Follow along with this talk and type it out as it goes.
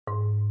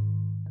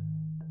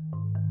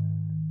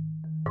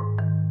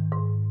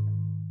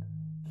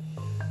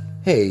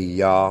Hey,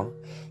 y'all.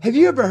 Have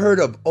you ever heard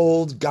of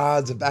Old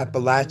Gods of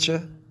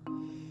Appalachia?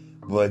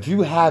 Well, if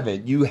you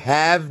haven't, you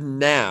have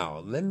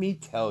now. Let me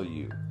tell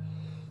you.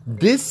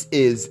 This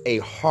is a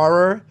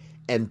horror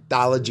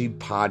anthology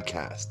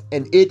podcast,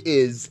 and it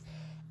is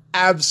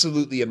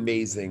absolutely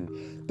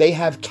amazing. They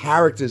have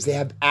characters, they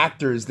have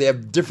actors, they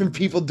have different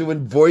people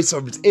doing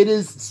voiceovers. It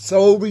is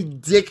so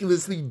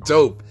ridiculously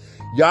dope.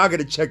 Y'all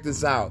gotta check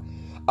this out.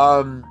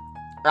 I'm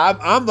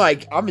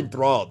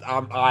enthralled.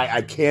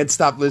 I can't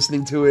stop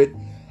listening to it.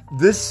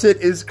 This shit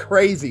is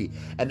crazy.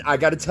 And I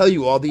gotta tell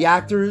you, all the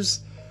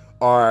actors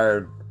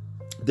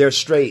they're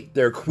straight,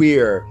 they're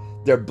queer,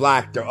 they're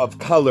black, they're of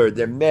color,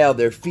 they're male,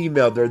 they're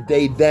female, they're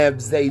they,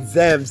 thems, they,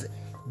 thems.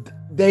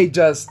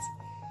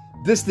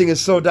 This thing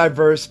is so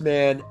diverse,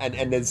 man.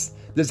 And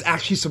there's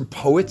actually some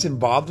poets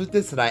involved with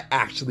this that I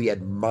actually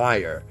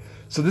admire.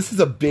 So this is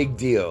a big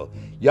deal.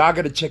 Y'all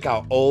gotta check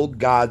out Old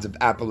Gods of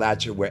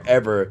Appalachia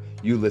wherever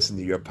you listen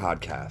to your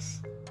podcasts.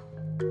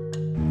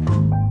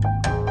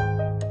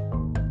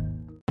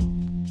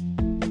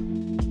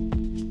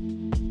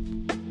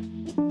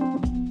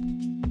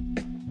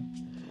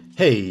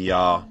 Hey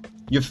y'all,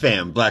 your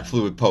fam, Black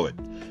Fluid Poet.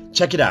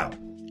 Check it out.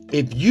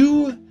 If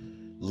you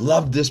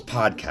love this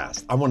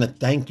podcast, I want to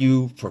thank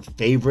you for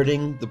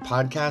favoriting the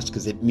podcast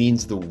because it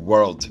means the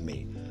world to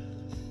me.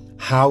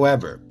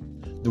 However,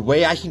 the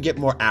way I can get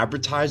more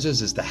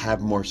advertisers is to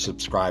have more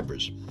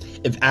subscribers.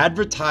 If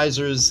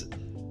advertisers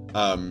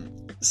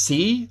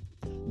see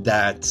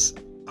that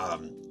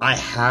I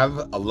have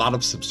a lot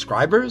of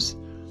subscribers,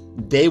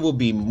 they will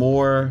be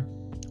more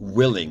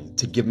willing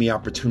to give me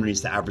opportunities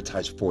to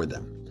advertise for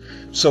them.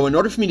 So in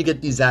order for me to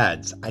get these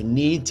ads, I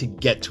need to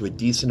get to a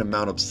decent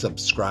amount of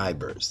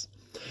subscribers.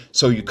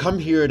 So you come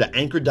here to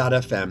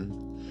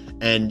anchor.fm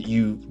and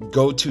you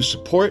go to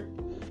support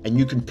and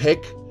you can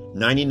pick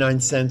 99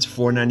 cents,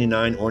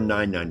 $4.99, or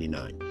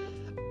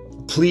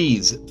 $9.99.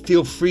 Please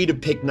feel free to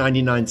pick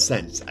 99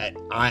 cents.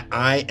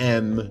 I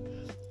am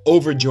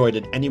overjoyed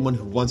at anyone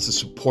who wants to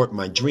support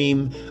my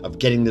dream of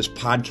getting this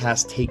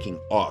podcast taking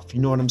off.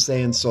 You know what I'm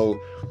saying? So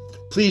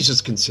please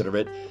just consider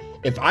it.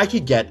 If I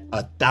could get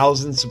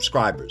 1,000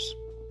 subscribers,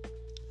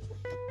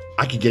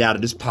 I could get out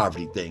of this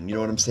poverty thing. You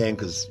know what I'm saying?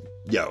 Because,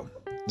 the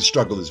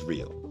struggle is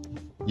real.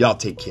 Y'all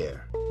take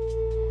care.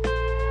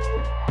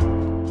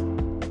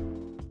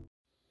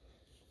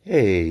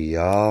 Hey,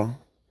 y'all.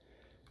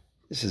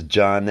 This is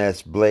John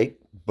S. Blake,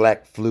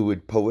 Black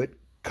Fluid Poet,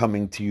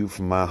 coming to you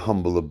from my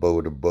humble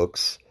abode of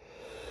books.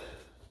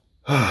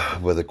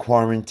 Where the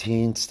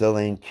quarantine still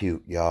ain't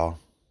cute, y'all.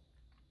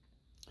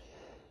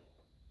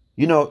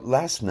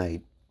 Last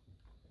night,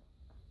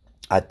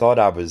 I thought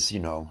I was,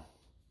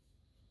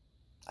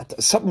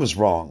 something was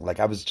wrong.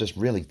 Like I was just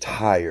really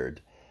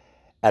tired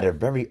at a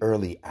very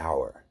early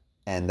hour.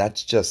 And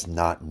that's just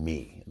not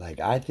me.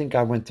 Like I think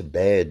I went to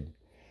bed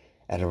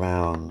at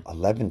around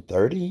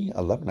 11:30,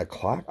 11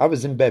 o'clock. I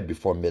was in bed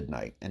before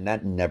midnight, and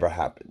that never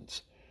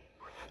happens.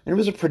 And it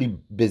was a pretty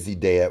busy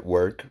day at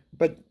work,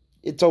 but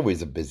it's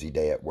always a busy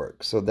day at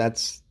work. So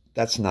that's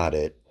not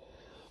it.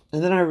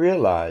 And then I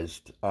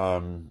realized I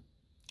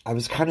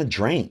was kind of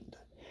drained.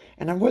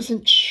 And I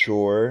wasn't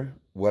sure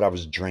what I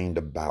was drained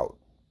about.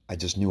 I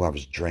just knew I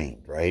was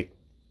drained, right?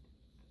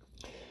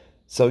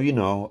 So,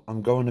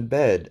 I'm going to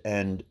bed,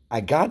 and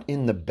I got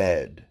in the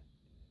bed,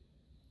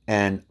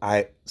 and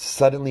I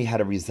suddenly had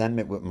a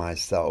resentment with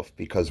myself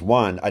because,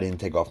 one, I didn't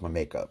take off my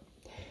makeup.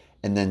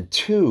 And then,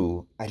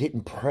 two, I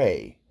didn't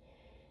pray.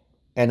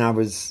 And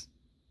as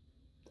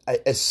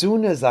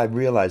soon as I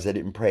realized I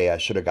didn't pray, I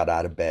should have got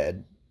out of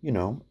bed,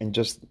 and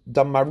just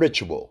done my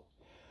ritual.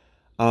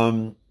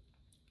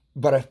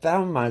 But I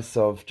found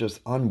myself just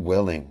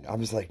unwilling. I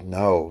was like,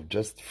 no,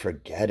 just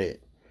forget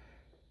it.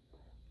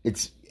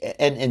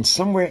 And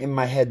somewhere in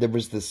my head, there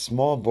was this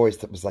small voice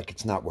that was like,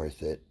 it's not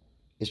worth it.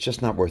 It's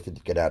just not worth it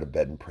to get out of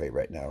bed and pray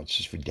right now. It's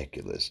just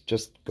ridiculous.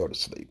 Just go to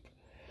sleep.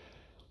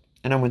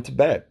 And I went to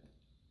bed.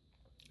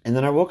 And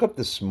then I woke up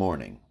this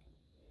morning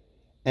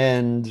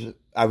and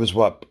I was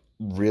up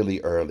really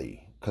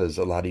early because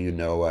a lot of you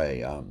know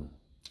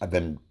I've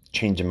been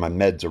changing my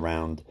meds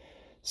around.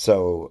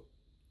 So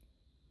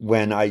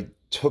when I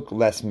took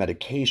less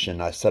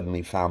medication, I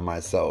suddenly found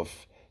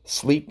myself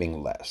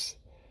sleeping less.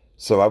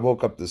 So I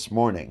woke up this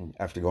morning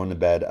after going to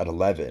bed at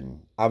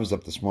 11. I was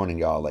up this morning,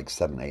 y'all, like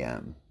 7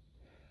 a.m.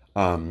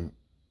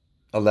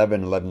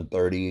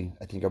 11:30,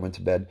 I think I went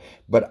to bed.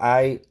 But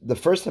the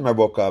first time I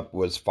woke up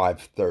was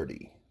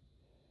 5:30.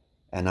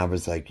 And I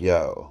was like,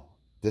 yo,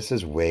 this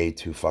is way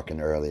too fucking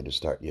early to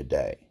start your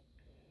day.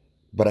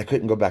 But I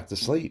couldn't go back to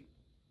sleep.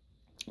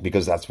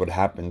 Because that's what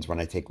happens when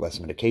I take less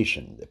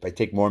medication. If I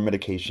take more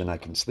medication, I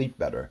can sleep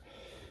better.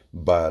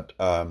 But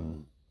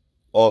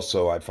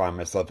also, I find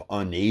myself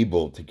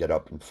unable to get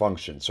up and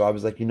function. So I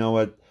was like, you know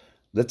what?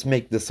 Let's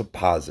make this a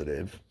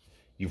positive.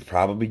 You've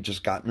probably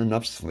just gotten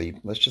enough sleep.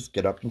 Let's just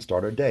get up and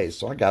start our day.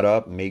 So I got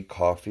up, made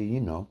coffee,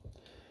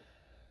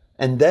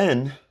 And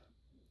then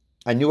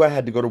I knew I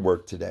had to go to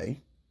work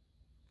today.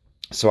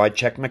 So I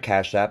checked my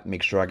Cash App,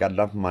 make sure I got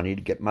enough money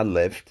to get my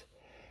Lyft.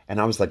 And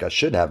I was like, I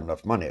should have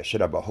enough money. I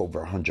should have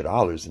over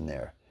 $100 in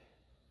there.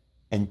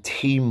 And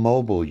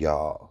T-Mobile,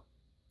 y'all,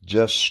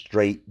 just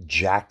straight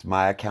jacked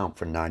my account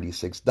for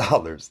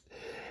 $96.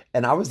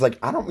 And I was like,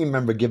 I don't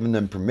remember giving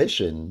them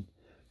permission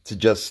to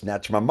just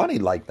snatch my money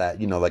like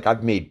that. Like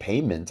I've made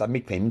payments. I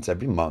make payments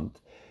every month.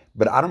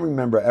 But I don't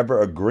remember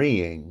ever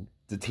agreeing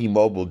to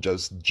T-Mobile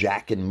just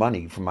jacking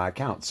money from my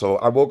account. So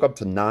I woke up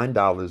to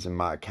 $9 in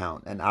my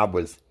account and I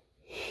was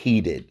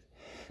heated.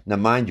 Now,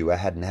 mind you, I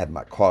hadn't had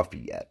my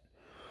coffee yet.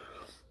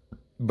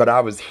 But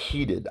I was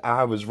heated.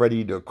 I was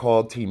ready to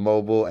call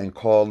T-Mobile and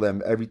call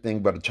them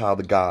everything but a child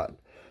of God.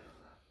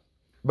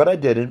 But I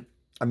didn't.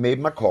 I made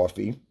my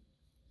coffee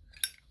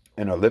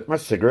and I lit my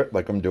cigarette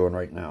like I'm doing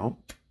right now.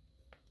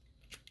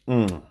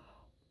 And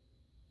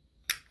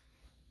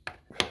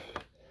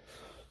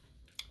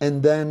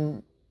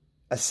then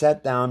I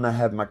sat down and I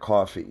had my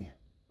coffee.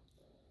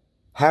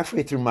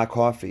 Halfway through my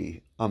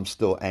coffee, I'm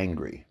still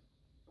angry.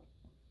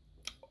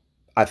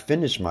 I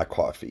finished my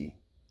coffee.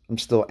 I'm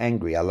still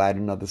angry. I light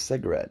another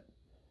cigarette.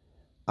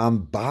 I'm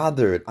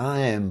bothered. I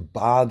am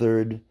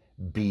bothered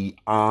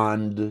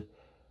beyond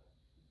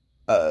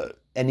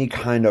any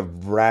kind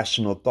of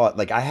rational thought.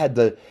 Like I had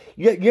to,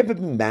 you ever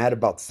been mad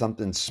about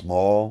something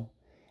small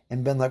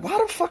and been like, why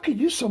the fuck are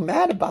you so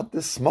mad about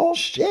this small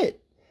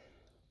shit?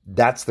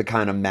 That's the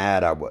kind of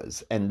mad I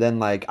was. And then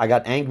like I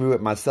got angry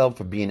with myself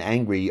for being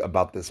angry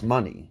about this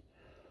money.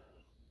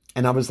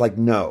 And I was like,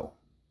 no,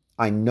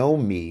 I know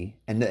me.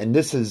 And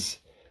this is,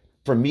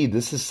 for me,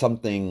 this is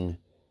something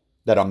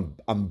that I'm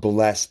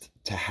blessed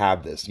to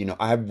have this.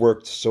 I've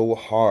worked so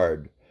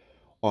hard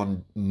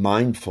on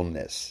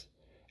mindfulness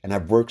and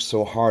I've worked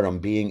so hard on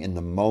being in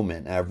the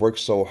moment and I've worked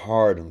so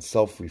hard on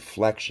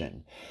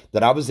self-reflection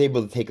that I was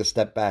able to take a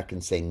step back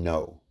and say,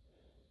 no,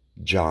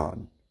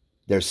 John,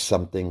 there's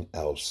something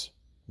else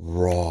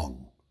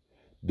wrong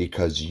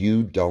because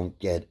you don't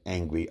get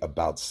angry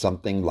about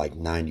something like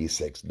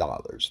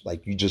 $96.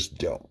 Like you just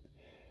don't.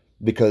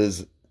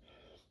 Because,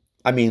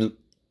 I mean,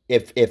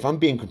 if I'm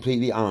being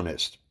completely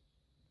honest,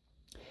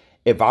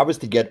 if I was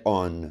to get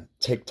on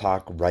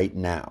TikTok right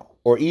now,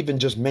 or even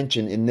just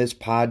mention in this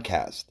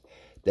podcast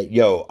that,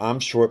 yo, I'm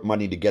short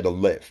money to get a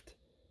lift,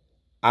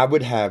 I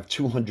would have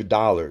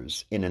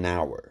 $200 in an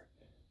hour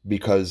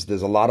because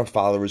there's a lot of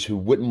followers who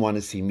wouldn't want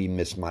to see me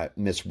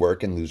miss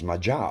work and lose my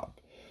job.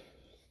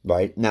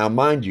 Right? Now,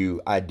 mind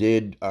you, I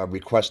did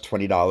request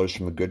 $20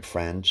 from a good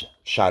friend.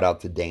 Shout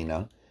out to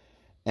Dana.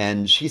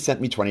 And she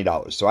sent me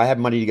 $20. So I have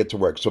money to get to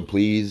work. So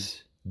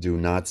please do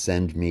not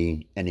send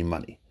me any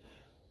money.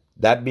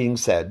 That being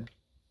said,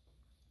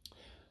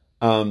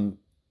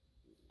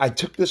 I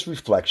took this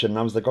reflection and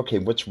I was like, okay,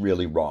 what's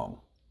really wrong?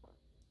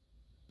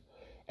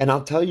 And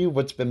I'll tell you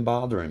what's been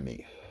bothering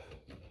me.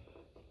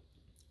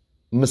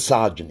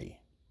 Misogyny.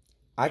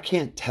 I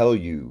can't tell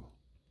you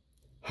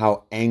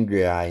how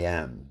angry I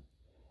am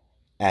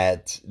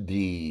at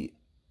the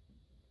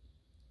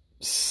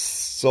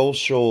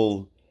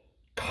social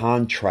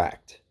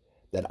contract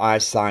that I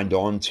signed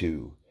on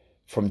to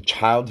from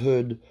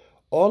childhood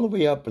all the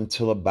way up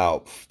until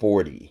about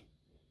 40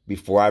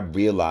 before I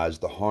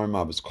realized the harm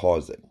I was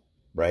causing,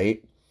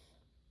 right?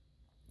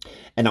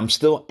 And I'm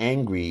still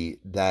angry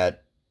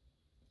that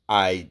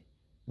I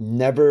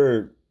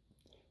never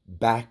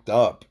backed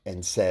up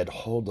and said,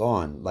 hold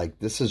on, like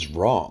this is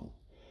wrong.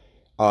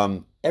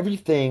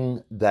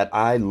 Everything that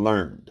I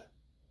learned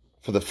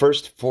for the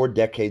first 4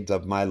 decades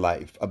of my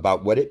life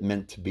about what it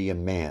meant to be a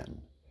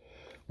man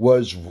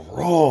was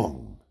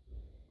wrong.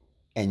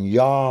 And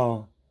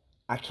y'all,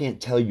 I can't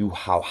tell you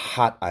how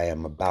hot I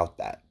am about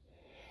that.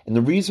 And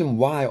the reason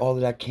why all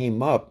of that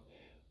came up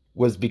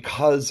was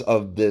because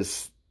of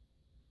this,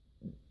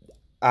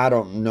 I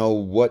don't know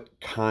what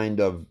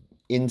kind of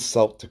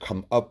insult to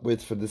come up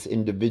with for this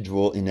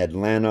individual in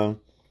Atlanta.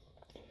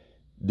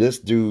 This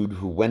dude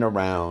who went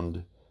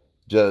around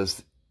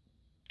just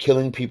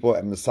killing people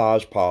at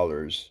massage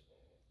parlors,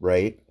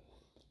 right?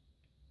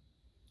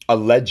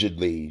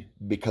 Allegedly,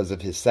 because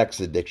of his sex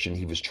addiction,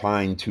 he was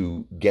trying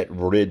to get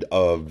rid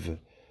of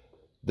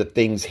the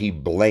things he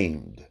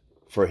blamed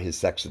for his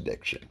sex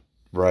addiction,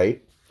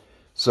 right?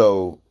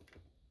 So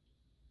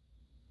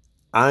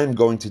I'm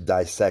going to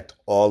dissect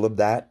all of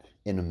that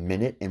in a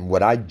minute. And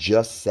what I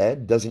just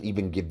said doesn't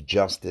even give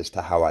justice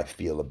to how I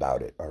feel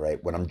about it, all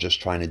right? What I'm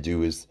just trying to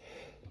do is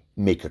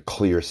make a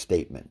clear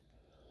statement.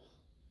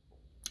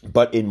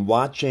 But in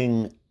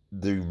watching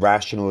the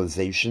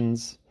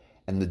rationalizations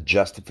and the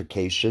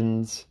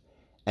justifications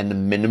and the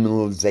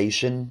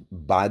minimalization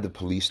by the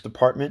police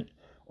department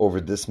over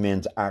this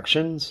man's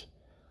actions,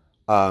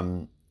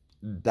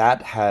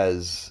 that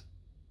has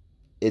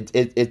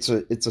it's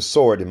a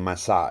sword in my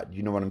side.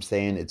 You know what I'm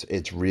saying?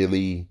 It's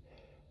really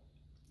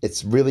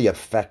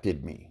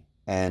affected me,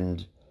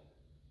 and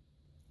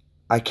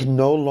I can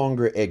no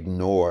longer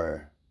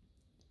ignore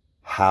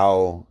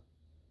how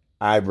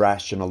I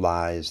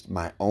rationalized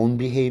my own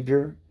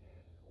behavior,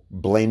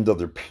 blamed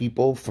other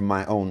people for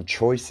my own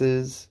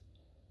choices,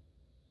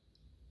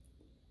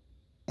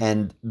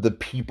 and the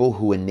people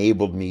who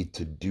enabled me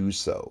to do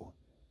so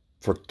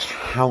for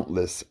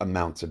countless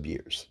amounts of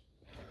years.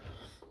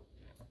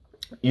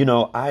 You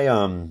know, I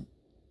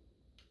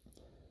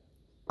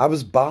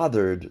was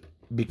bothered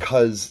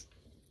because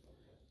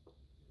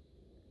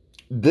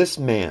this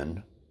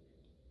man,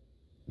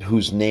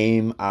 his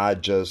name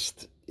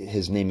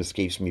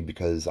escapes me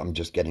because I'm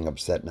just getting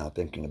upset now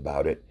thinking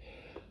about it.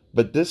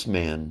 But this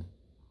man,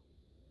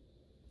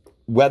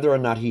 whether or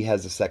not he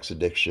has a sex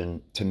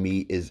addiction, to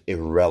me is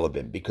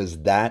irrelevant because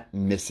that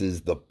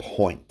misses the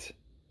point.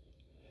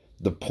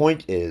 The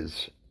point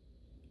is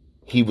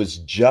he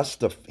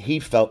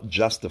felt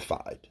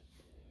justified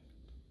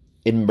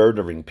in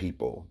murdering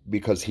people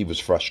because he was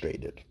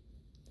frustrated.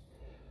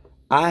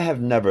 I have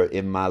never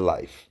in my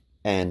life,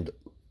 and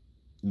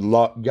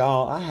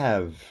y'all, I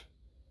have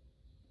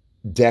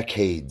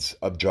decades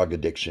of drug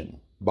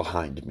addiction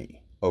behind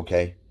me,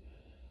 okay?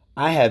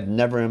 I have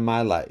never in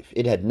my life,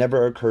 it had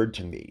never occurred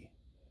to me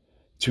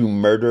to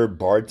murder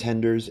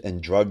bartenders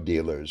and drug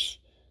dealers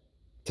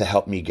to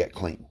help me get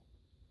clean.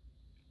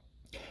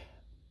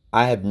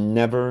 I have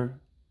never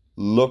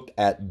looked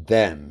at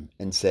them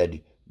and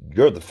said,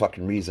 you're the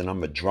fucking reason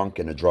I'm a drunk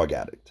and a drug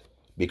addict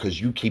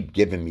because you keep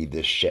giving me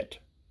this shit.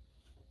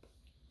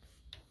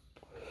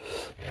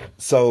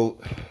 So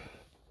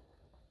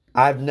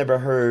I've never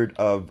heard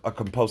of a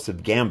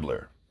compulsive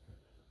gambler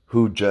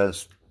who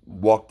just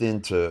walked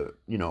into,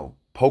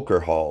 poker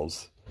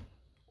halls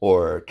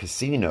or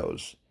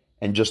casinos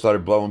and just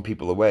started blowing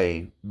people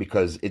away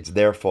because it's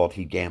their fault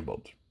he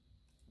gambled.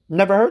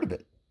 Never heard of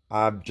it.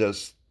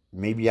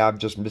 Maybe I've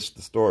just missed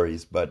the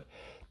stories, but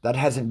that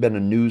hasn't been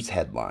a news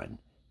headline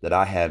that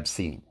I have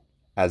seen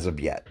as of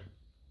yet.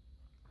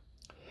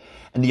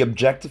 And the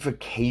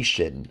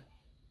objectification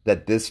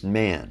that this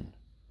man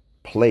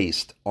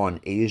placed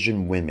on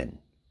Asian women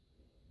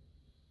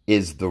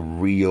is the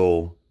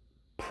real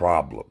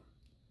problem,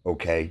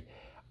 okay?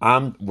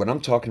 What I'm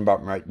talking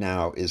about right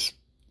now is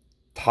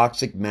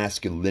toxic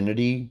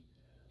masculinity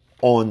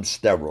on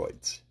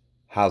steroids.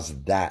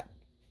 How's that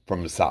for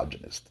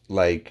misogynist?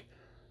 Like,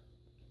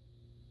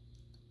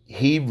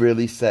 he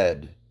really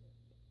said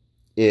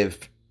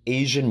if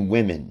Asian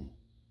women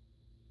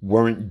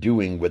weren't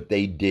doing what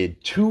they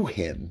did to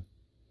him,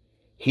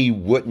 he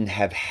wouldn't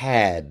have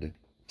had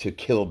to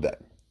kill them.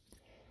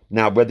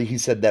 Now, whether he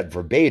said that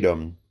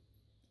verbatim,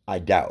 I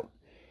doubt.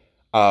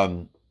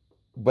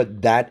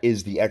 But that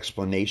is the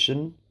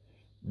explanation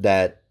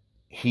that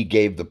he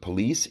gave the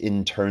police.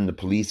 In turn, the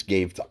police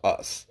gave to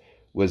us,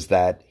 was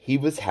that he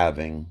was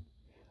having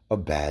a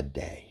bad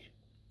day.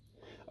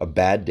 A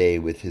bad day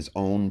with his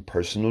own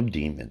personal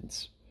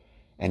demons.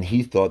 And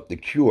he thought the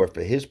cure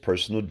for his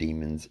personal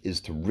demons is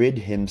to rid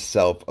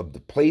himself of the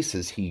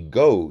places he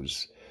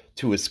goes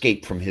to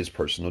escape from his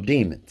personal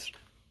demons.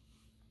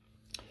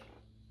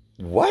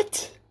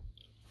 What?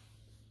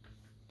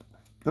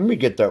 Let me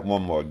get that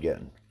one more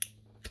again.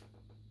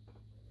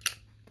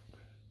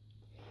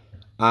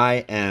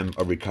 I am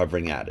a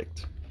recovering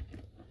addict.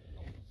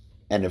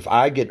 And if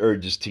I get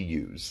urges to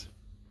use,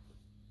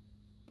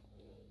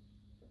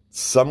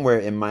 somewhere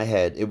in my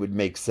head, it would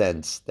make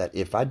sense that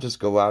if I just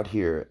go out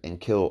here and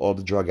kill all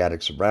the drug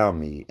addicts around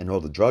me and all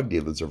the drug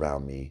dealers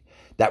around me,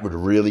 that would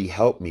really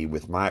help me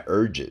with my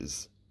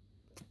urges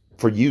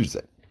for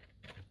using.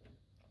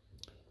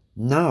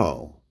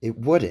 No, it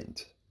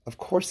wouldn't. Of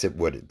course it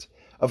wouldn't.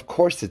 Of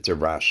course it's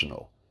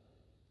irrational.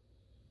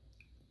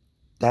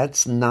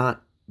 That's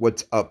not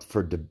what's up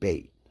for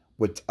debate.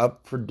 What's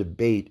up for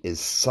debate is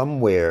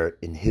somewhere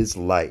in his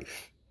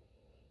life,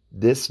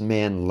 this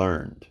man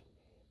learned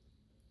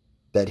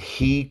that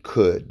he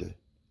could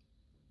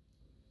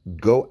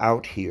go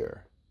out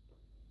here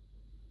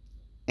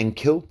and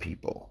kill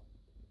people.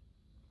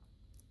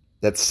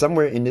 That's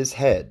somewhere in his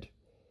head,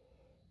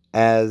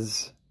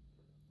 as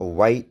a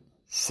white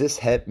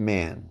cishet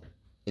man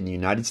in the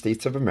United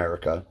States of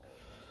America,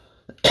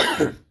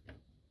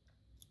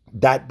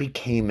 that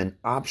became an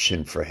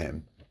option for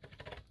him.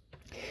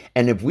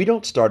 And if we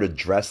don't start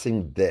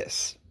addressing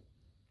this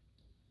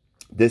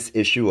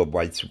issue of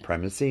white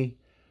supremacy,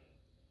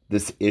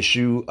 this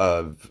issue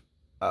of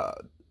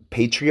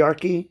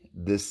patriarchy,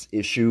 this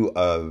issue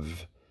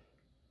of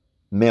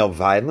male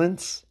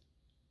violence,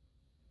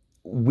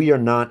 we are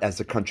not, as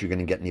a country, going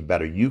to get any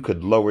better. You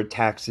could lower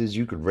taxes,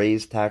 you could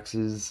raise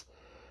taxes,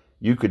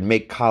 you could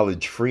make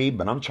college free,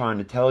 but I'm trying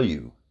to tell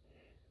you,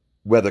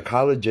 whether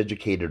college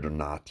educated or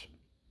not,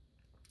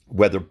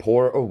 whether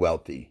poor or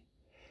wealthy,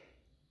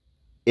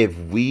 if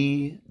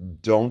we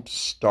don't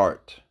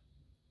start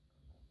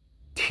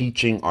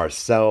teaching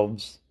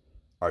ourselves,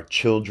 our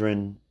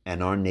children,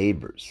 and our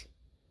neighbors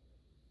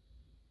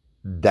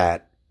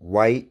that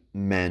white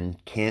men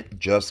can't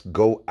just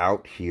go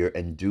out here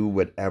and do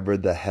whatever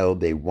the hell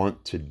they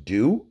want to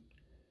do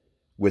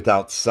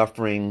without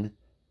suffering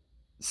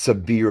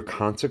severe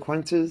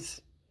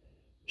consequences,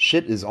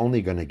 shit is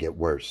only going to get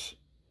worse.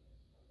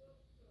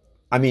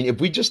 I mean,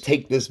 if we just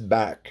take this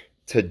back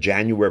to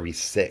January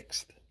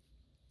 6th,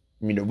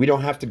 we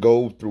don't have to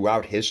go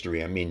throughout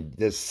history.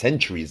 There's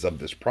centuries of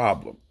this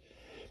problem.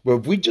 But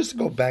if we just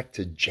go back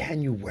to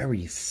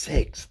January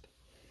 6th,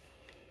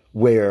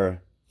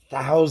 where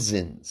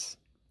thousands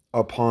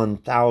upon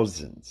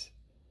thousands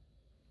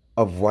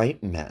of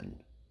white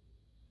men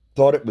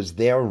thought it was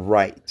their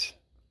right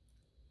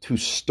to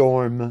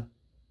storm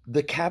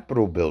the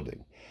Capitol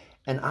building.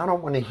 And I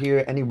don't want to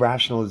hear any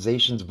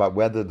rationalizations about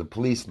whether the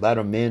police let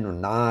them in or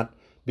not,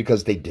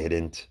 because they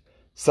didn't.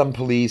 Some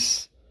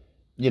police,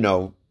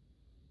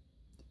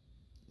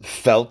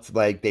 felt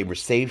like they were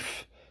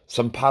safe.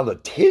 Some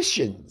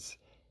politicians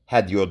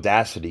had the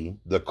audacity,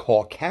 the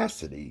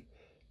caucasity,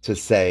 to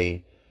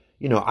say,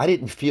 I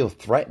didn't feel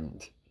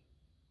threatened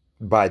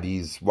by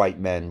these white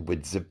men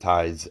with zip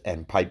ties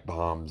and pipe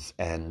bombs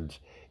and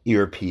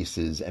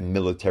earpieces and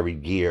military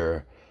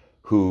gear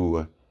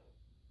who,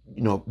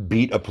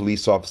 beat a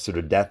police officer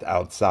to death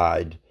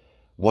outside,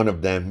 one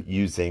of them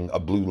using a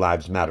Blue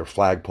Lives Matter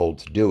flagpole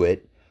to do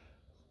it.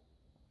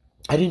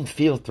 I didn't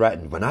feel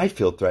threatened. When I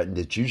feel threatened,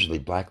 it's usually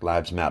Black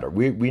Lives Matter.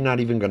 We're not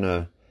even going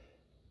to,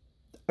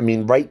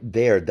 right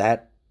there,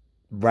 that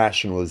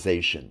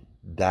rationalization,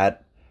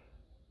 that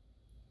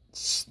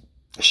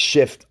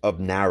shift of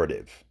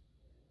narrative,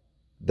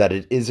 that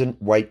it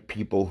isn't white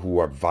people who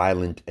are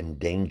violent and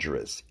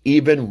dangerous,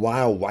 even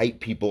while white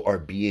people are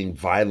being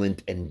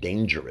violent and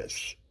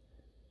dangerous,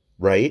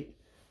 right?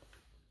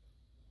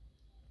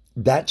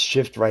 That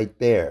shift right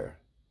there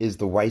is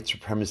the white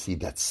supremacy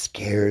that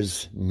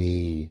scares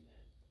me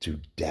to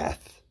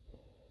death.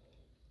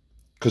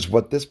 Because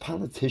what this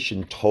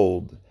politician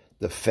told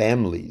the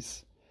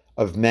families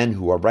of men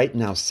who are right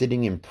now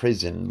sitting in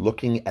prison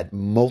looking at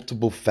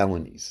multiple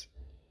felonies,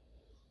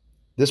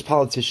 this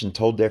politician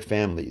told their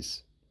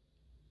families,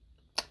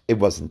 it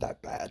wasn't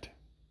that bad.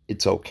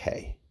 It's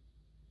okay.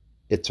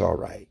 It's all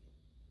right.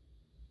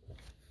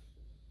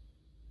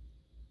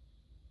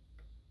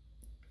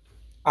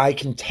 I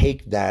can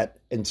take that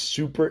and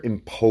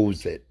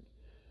superimpose it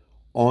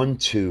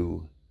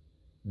onto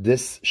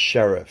this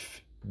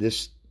sheriff,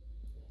 this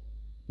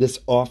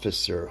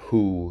officer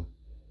who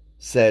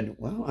said,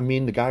 well,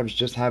 the guy was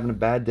just having a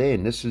bad day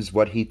and this is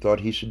what he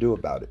thought he should do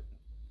about it.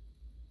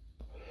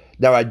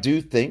 Now, I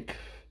do think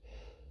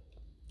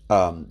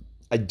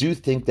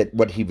that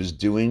what he was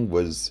doing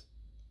was,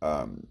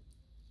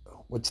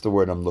 what's the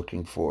word I'm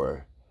looking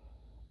for?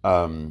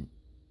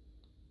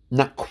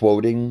 Not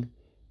quoting,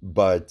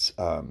 but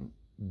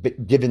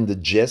given the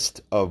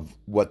gist of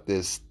what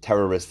this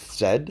terrorist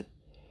said.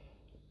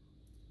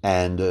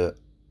 And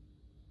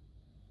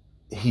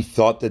he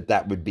thought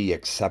that would be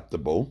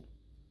acceptable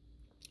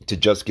to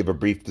just give a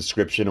brief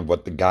description of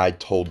what the guy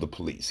told the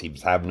police. He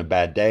was having a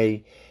bad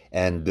day,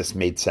 and this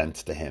made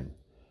sense to him.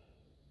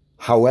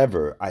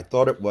 However, I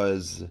thought it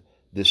was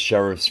the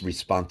sheriff's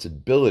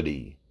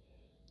responsibility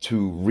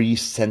to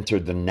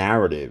recenter the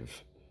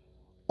narrative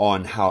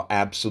on how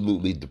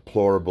absolutely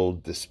deplorable,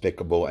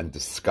 despicable, and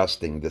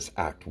disgusting this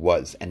act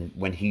was. And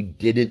when he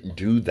didn't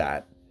do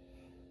that,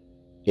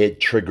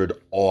 it triggered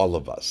all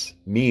of us,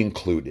 me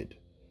included.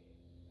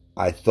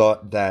 I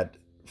thought that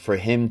for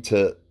him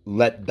to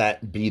let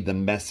that be the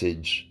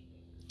message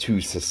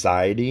to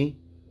society,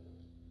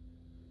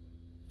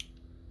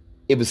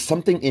 it was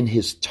something in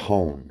his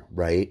tone,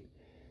 right,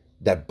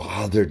 that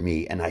bothered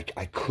me. And I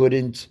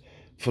couldn't,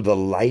 for the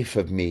life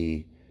of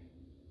me,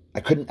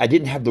 I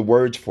didn't have the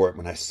words for it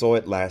when I saw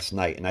it last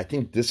night. And I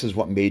think this is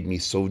what made me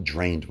so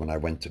drained when I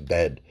went to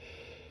bed.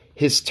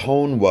 His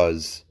tone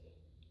was,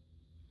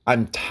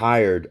 I'm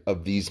tired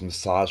of these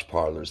massage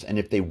parlors. And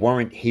if they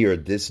weren't here,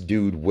 this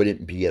dude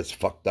wouldn't be as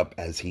fucked up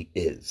as he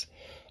is.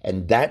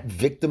 And that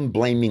victim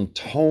blaming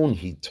tone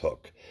he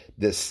took,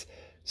 this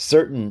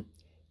certain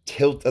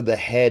tilt of the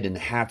head and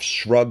half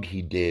shrug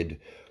he did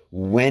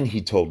when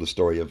he told the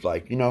story of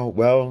like,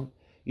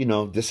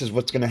 this is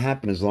what's going to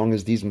happen as long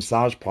as these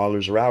massage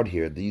parlors are out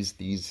here.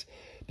 These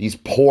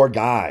poor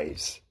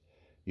guys,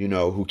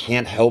 who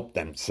can't help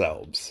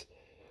themselves,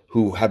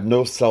 who have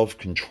no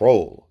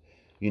self-control,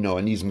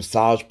 and these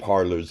massage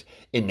parlors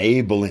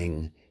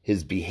enabling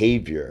his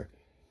behavior,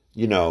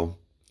 he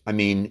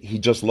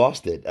just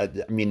lost it.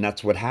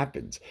 That's what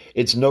happens.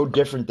 It's no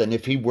different than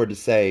if he were to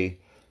say,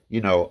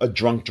 a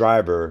drunk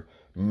driver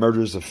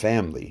murders a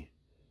family,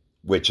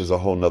 which is a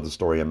whole nother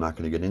story I'm not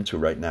going to get into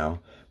right now.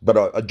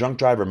 But a drunk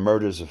driver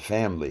murders a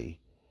family.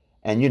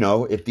 And,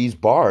 if these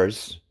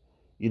bars,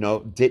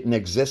 didn't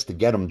exist to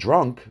get them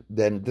drunk,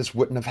 then this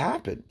wouldn't have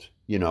happened,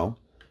 And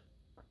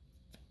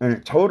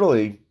it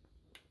totally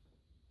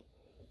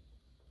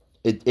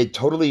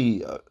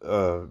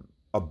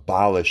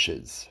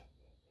abolishes.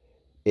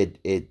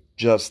 It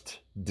just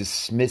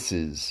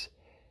dismisses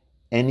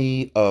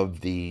any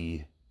of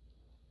the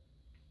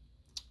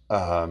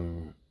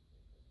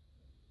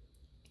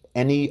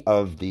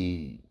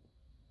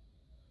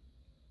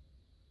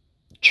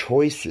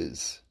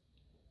choices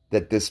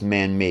that this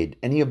man made,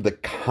 any of the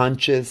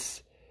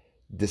conscious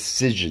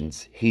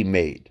decisions he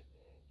made,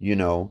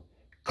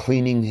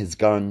 cleaning his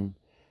gun,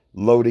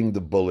 loading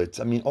the bullets.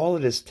 All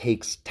of this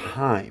takes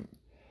time.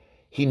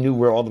 He knew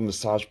where all the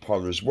massage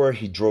parlors were.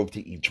 He drove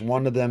to each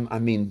one of them.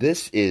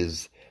 This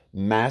is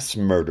mass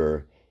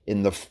murder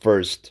in the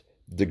first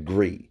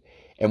degree.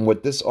 And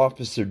what this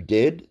officer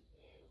did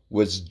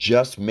was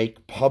just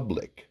make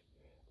public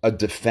a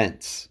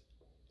defense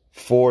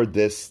for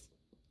this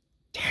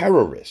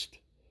terrorist.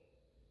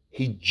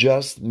 He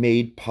just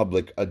made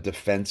public a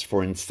defense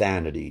for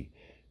insanity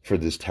for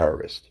this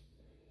terrorist.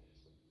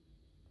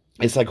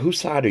 It's like, whose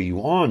side are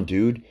you on,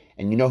 dude?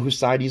 And you know whose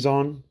side he's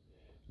on?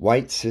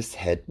 White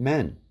cishet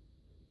men.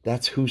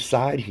 That's whose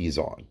side he's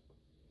on.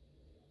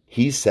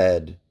 He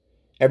said,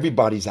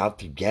 everybody's out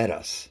to get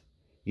us.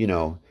 You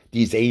know,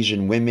 these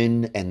Asian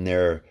women and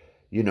their,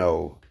 you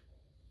know,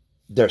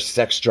 their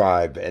sex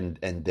drive and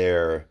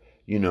their,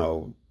 you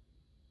know,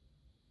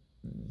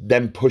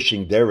 them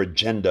pushing their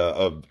agenda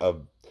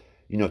of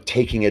you know,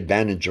 taking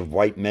advantage of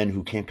white men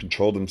who can't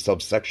control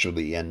themselves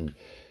sexually, and,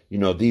 you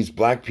know, these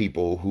black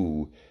people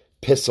who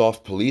piss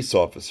off police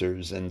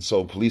officers, and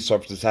so police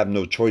officers have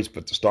no choice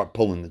but to start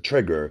pulling the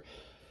trigger.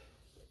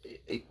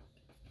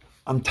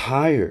 I'm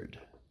tired.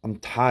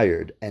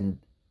 And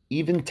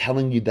even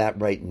telling you that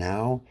right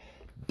now,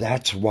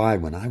 that's why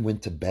when I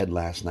went to bed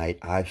last night,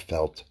 I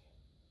felt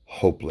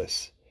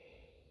hopeless.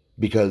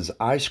 Because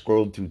I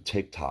scrolled through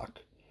TikTok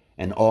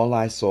and all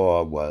I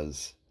saw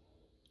was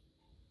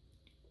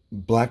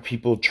black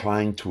people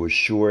trying to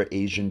assure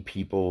Asian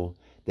people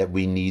that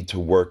we need to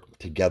work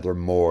together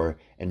more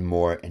and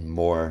more and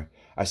more.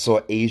 I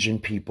saw Asian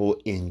people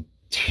in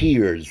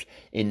tears,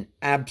 in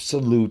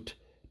absolute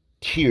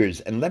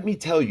tears. And let me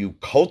tell you,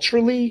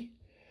 culturally,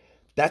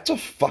 that's a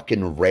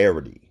fucking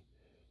rarity.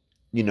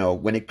 You know,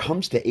 when it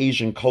comes to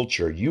Asian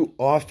culture, you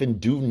often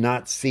do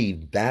not see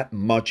that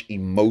much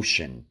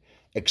emotion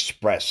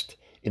expressed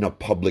in a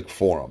public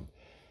forum.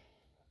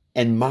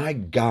 And my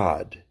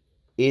God,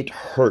 it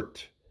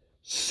hurt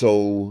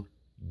so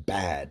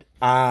bad.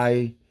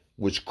 I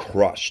was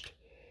crushed,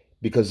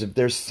 because if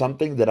there's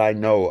something that I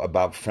know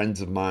about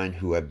friends of mine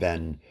who have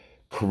been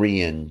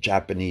Korean,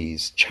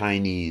 Japanese,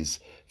 Chinese,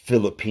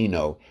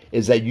 Filipino,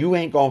 is that you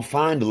ain't gonna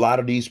find a lot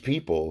of these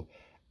people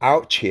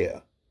out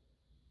here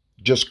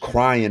just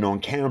crying on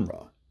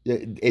camera.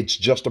 It's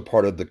just a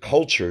part of the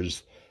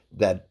cultures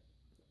that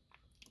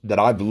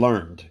I've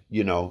learned.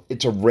 You know,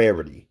 it's a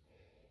rarity.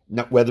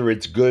 Not whether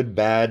it's good,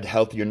 bad,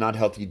 healthy, or not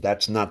healthy,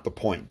 that's not the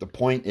point. The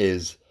point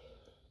is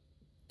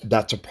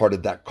that's a part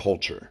of that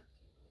culture,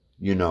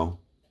 you know.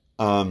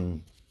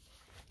 And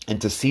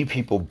to see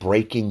people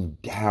breaking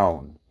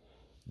down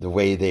the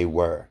way they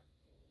were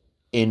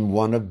in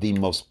one of the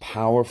most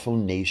powerful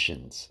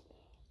nations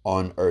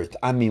on earth.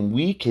 I mean,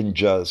 we can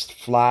just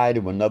fly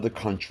to another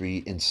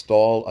country,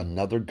 install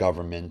another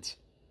government,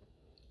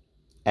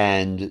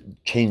 and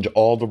change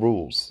all the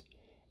rules.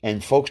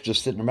 And folks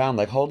just sitting around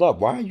like, hold up,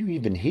 why are you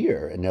even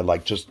here? And they're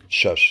like, just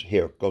shush,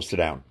 here, go sit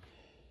down.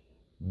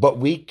 But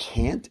we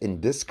can't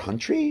in this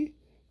country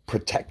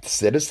protect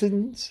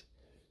citizens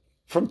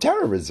from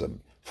terrorism,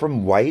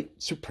 from white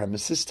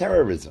supremacist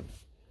terrorism.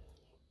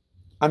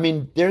 I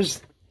mean,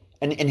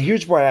 and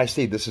here's why I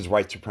say this is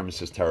white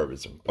supremacist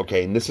terrorism,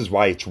 okay? And this is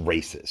why it's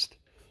racist.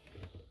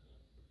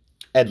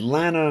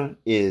 Atlanta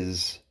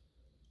is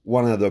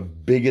one of the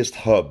biggest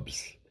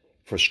hubs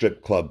for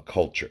strip club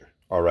culture,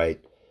 all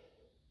right?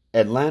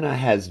 Atlanta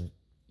has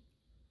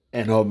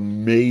an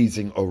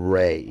amazing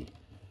array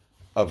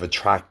of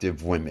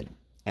attractive women.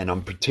 And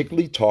I'm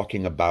particularly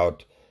talking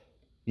about,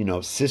 you know,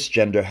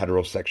 cisgender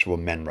heterosexual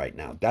men right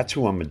now. That's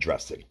who I'm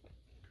addressing.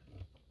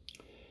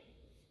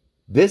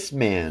 This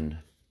man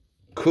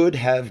could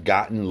have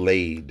gotten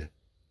laid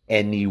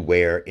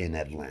anywhere in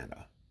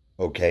Atlanta,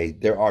 okay?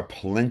 There are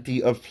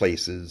plenty of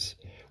places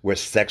where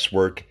sex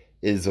work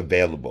is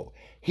available.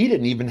 He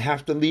didn't even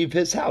have to leave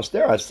his house.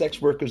 There are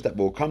sex workers that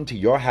will come to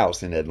your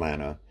house in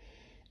Atlanta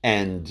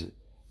and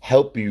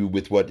help you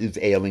with what is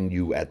ailing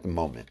you at the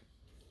moment.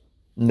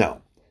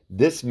 No,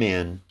 this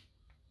man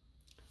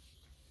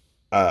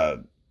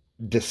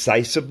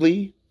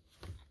decisively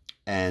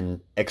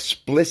and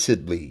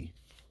explicitly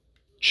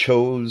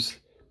chose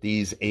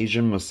these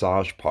Asian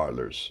massage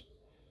parlors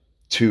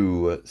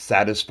to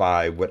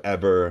satisfy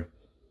whatever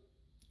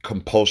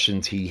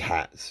compulsions he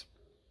has.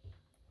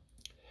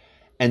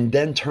 And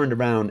then turned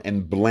around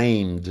and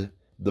blamed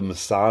the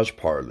massage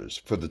parlors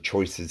for the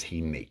choices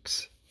he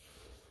makes.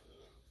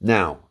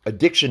 Now,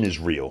 addiction is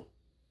real.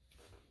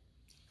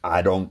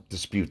 I don't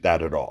dispute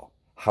that at all.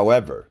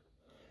 However,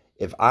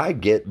 if I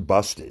get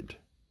busted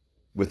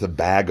with a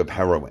bag of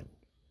heroin,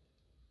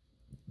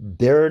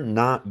 they're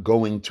not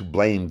going to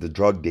blame the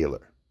drug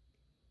dealer.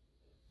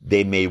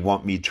 They may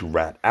want me to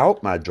rat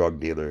out my drug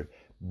dealer,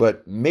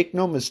 but make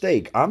no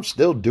mistake, I'm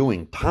still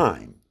doing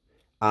time.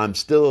 I'm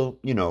still,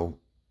 you know,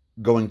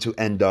 going to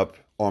end up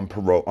on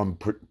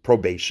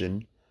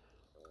probation.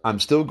 I'm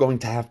still going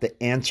to have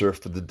to answer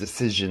for the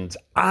decisions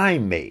I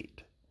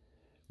made,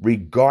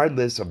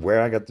 regardless of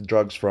where I got the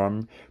drugs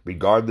from,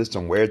 regardless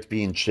on where it's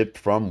being shipped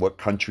from, what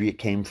country it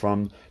came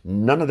from.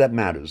 None of that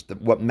matters.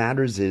 What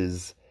matters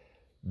is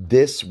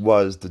this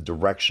was the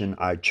direction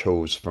I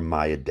chose for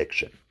my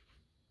addiction.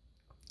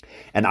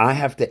 And I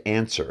have to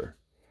answer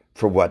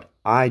for what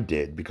I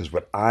did, because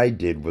what I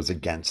did was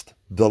against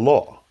the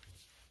law.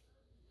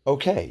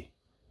 Okay.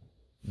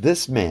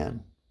 This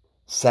man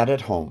sat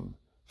at home,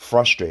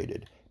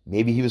 frustrated.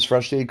 Maybe he was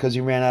frustrated because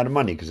he ran out of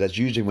money, because that's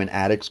usually when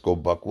addicts go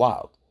buck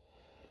wild.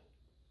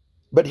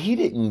 But he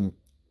didn't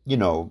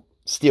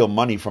steal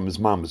money from his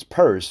mama's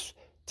purse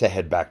to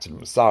head back to the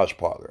massage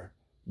parlor,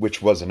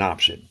 which was an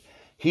option.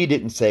 He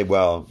didn't say,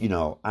 well,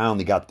 I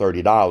only got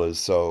 $30,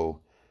 so,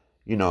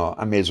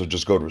 I may as well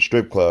just go to a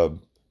strip club,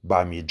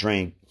 buy me a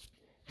drink,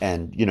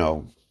 and,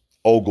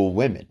 ogle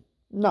women.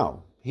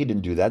 No, he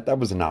didn't do that. That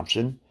was an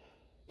option.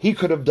 He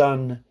could have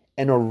done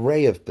an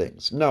array of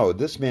things. No,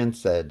 this man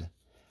said,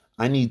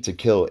 I need to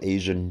kill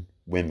Asian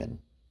women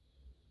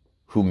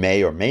who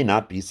may or may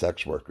not be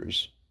sex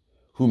workers,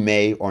 who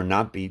may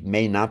not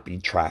be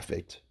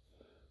trafficked,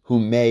 who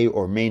may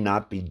or may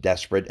not be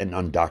desperate and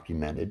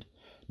undocumented.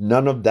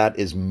 None of that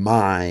is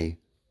my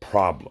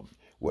problem.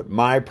 What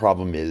my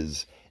problem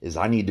is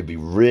I need to be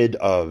rid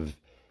of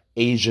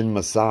Asian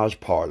massage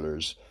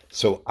parlors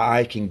so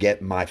I can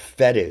get my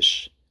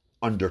fetish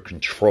under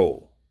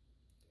control.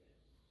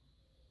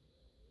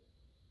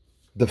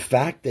 The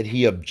fact that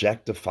he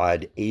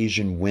objectified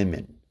Asian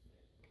women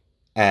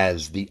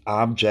as the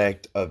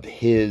object of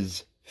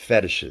his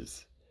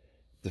fetishes,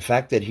 the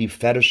fact that he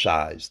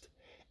fetishized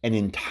an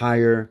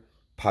entire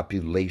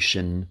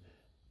population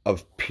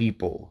of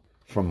people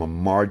from a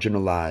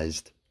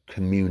marginalized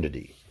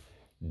community,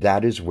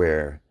 that is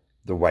where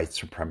the white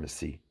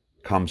supremacy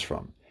comes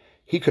from.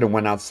 He could have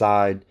went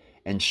outside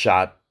and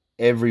shot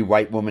every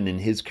white woman in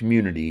his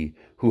community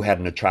who had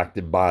an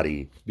attractive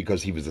body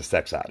because he was a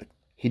sex addict.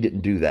 He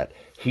didn't do that.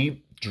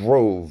 He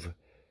drove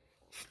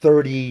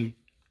 30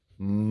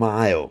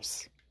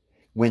 miles,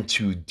 went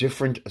to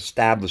different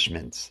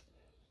establishments,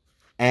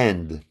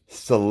 and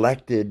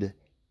selected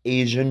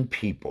Asian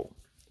people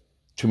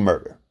to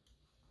murder.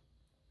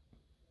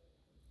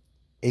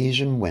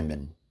 Asian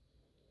women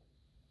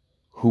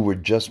who were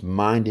just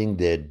minding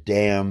their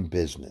damn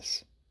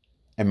business,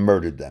 and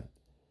murdered them.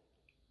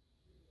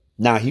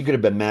 Now, he could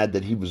have been mad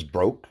that he was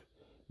broke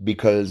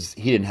because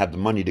he didn't have the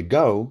money to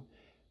go,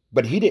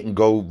 but he didn't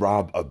go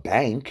rob a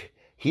bank.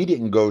 He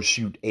didn't go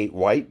shoot 8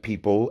 white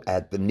people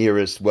at the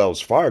nearest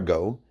Wells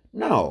Fargo.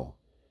 No.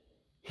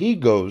 He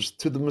goes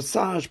to the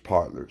massage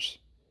parlors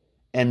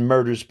and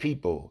murders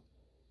people.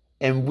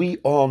 And we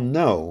all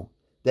know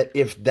that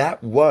if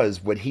that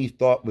was what he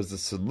thought was the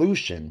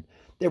solution,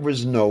 there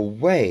was no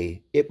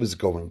way it was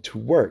going to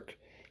work.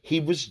 He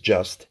was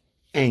just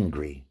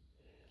angry.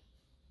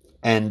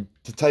 And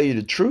to tell you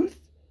the truth,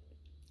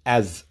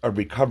 as a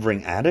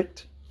recovering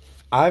addict,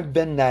 I've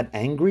been that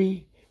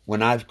angry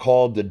when I've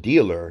called the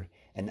dealer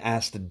and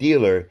asked the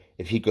dealer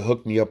if he could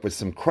hook me up with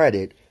some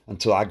credit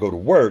until I go to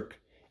work.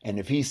 And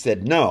if he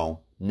said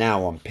no,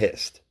 now I'm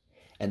pissed.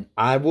 And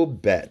I will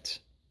bet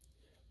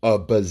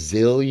 $1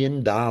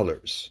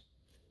 bazillion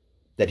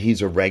that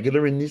he's a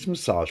regular in these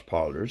massage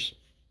parlors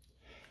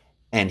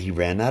and he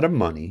ran out of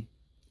money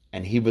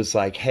and he was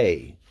like,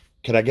 hey,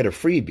 could I get a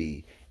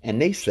freebie?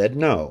 And they said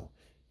no.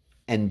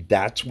 And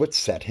that's what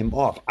set him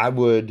off. I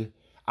would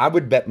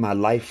bet my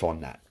life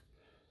on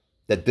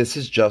that this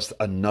is just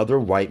another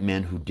white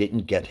man who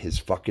didn't get his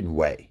fucking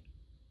way.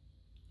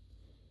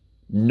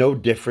 No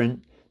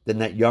different than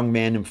that young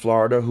man in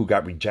Florida who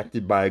got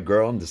rejected by a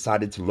girl and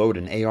decided to load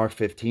an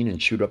AR-15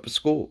 and shoot up a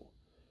school.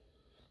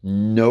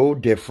 No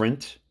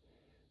different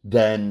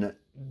than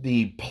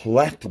the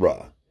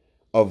plethora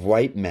of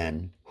white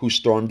men who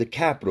stormed the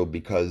Capitol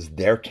because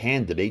their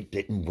candidate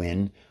didn't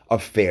win a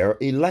fair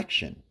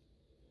election.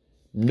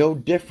 No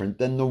different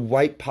than the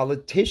white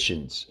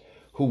politicians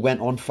who went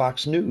on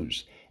Fox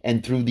News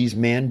and threw these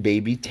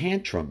man-baby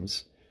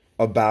tantrums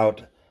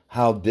about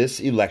how this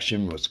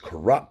election was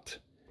corrupt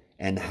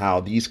and how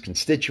these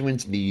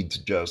constituents need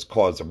to just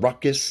cause a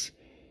ruckus,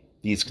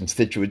 these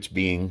constituents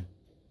being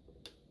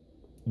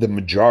the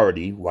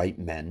majority white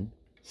men,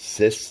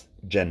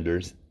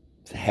 cisgenders,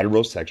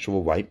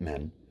 heterosexual white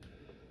men,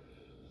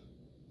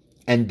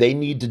 and they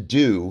need to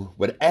do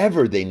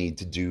whatever they need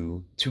to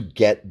do to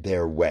get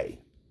their way.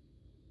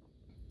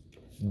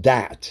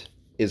 That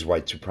is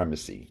white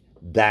supremacy.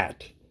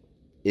 That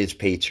is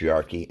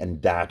patriarchy,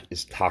 and that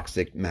is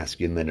toxic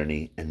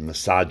masculinity and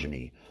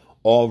misogyny,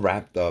 all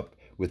wrapped up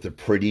with a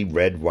pretty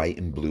red, white,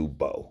 and blue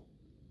bow.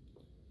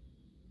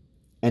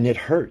 And it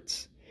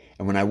hurts.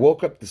 And when I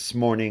woke up this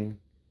morning,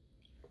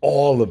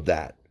 all of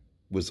that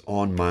was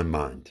on my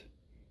mind.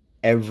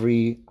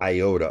 Every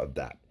iota of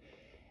that.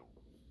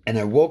 And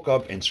I woke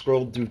up and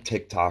scrolled through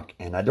TikTok,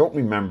 and I don't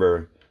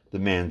remember the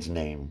man's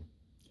name,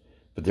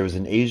 but there was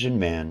an Asian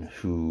man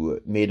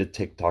who made a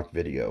TikTok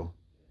video.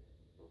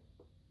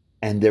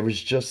 And there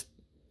was just,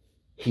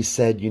 he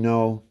said,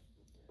 the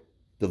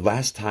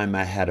last time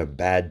I had a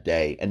bad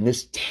day, and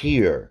this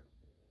tear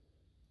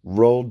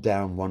rolled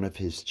down one of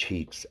his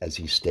cheeks as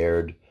he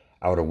stared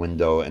out a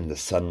window and the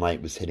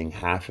sunlight was hitting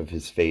half of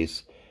his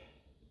face.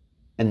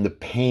 And the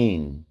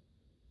pain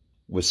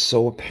was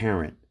so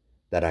apparent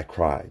that I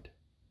cried.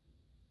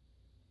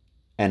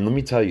 And let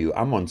me tell you,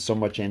 I'm on so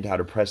much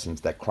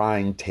antidepressants that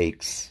crying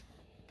takes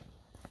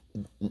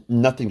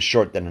nothing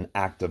short than an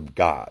act of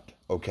God,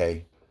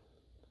 okay?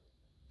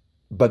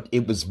 But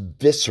it was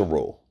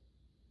visceral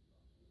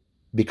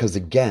because,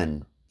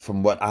 again,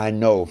 from what I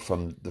know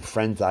from the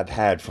friends I've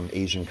had from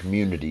Asian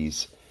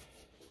communities,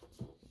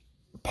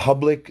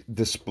 public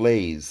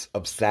displays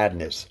of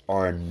sadness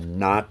are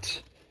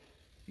not,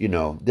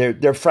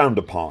 they're frowned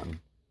upon.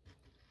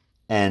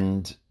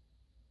 And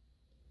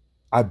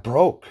I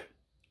broke.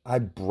 I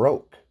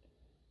broke.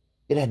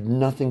 It had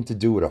nothing to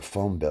do with a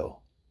phone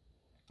bill.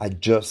 I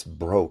just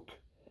broke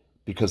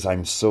because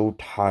I'm so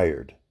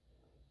tired.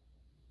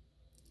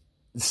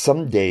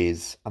 Some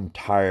days I'm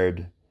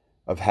tired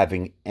of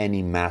having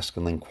any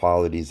masculine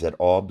qualities at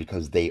all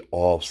because they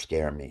all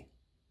scare me.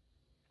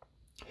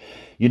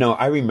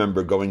 I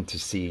remember going to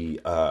see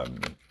the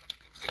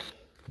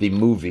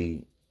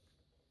movie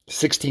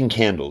 16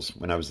 Candles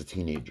when I was a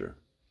teenager.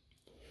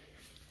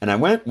 And I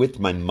went with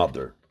my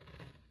mother.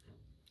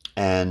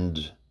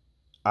 And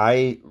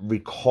I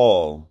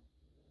recall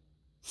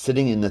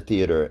sitting in the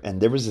theater,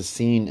 and there was a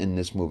scene in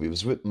this movie. It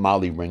was with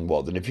Molly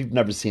Ringwald. And if you've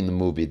never seen the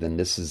movie, then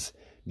this is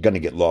going to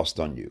get lost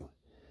on you.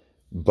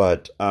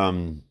 But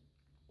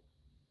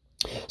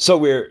so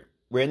we're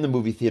in the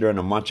movie theater, and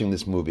I'm watching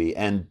this movie,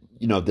 and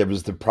there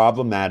was the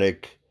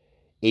problematic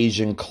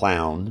Asian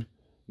clown,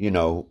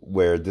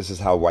 where this is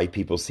how white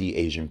people see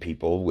Asian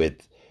people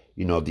with,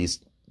 these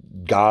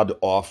god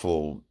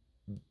awful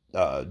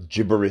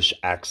gibberish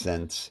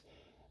accents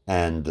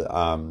and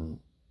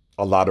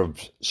a lot of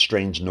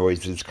strange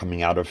noises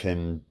coming out of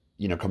him,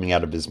 coming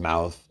out of his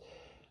mouth.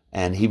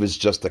 And he was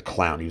just a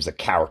clown. He was a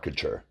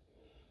caricature.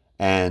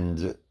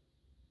 And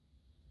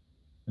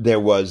there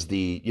was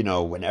the,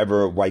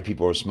 whenever white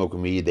people are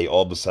smoking weed, they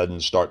all of a sudden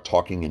start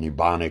talking in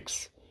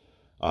Ebonics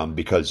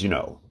because,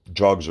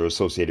 drugs are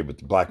associated with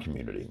the black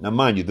community. Now,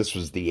 mind you, this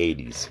was the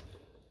 80s.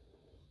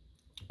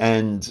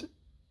 And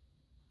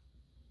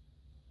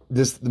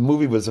the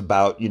movie was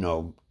about,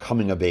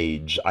 coming of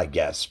age, I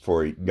guess,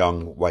 for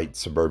young white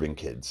suburban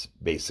kids,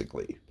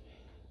 basically.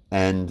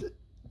 And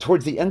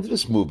towards the end of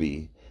this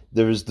movie,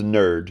 there is the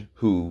nerd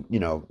who,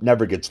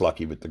 never gets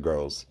lucky with the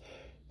girls,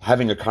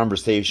 having a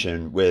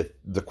conversation with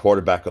the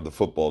quarterback of the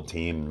football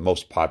team,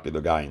 most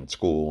popular guy in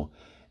school.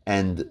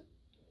 And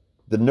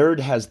the nerd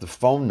has the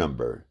phone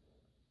number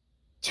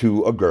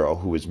to a girl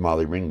who is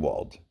Molly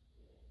Ringwald.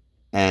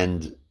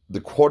 And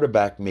the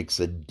quarterback makes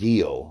a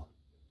deal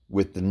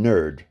with the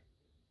nerd.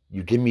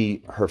 You give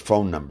me her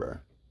phone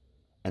number,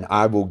 and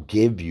I will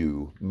give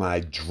you my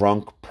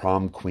drunk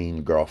prom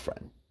queen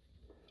girlfriend.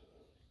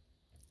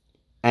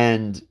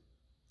 And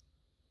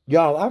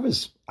y'all,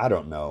 I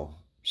don't know,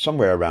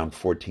 somewhere around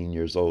 14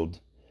 years old.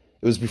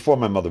 It was before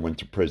my mother went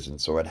to prison,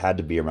 so it had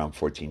to be around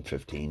 14,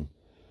 15.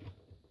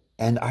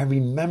 And I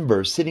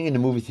remember sitting in the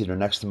movie theater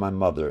next to my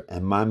mother,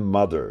 and my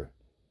mother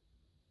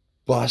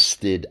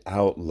busted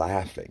out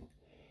laughing.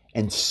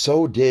 And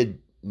so did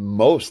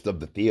most of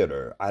the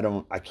theater.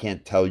 I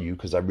can't tell you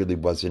because I really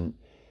wasn't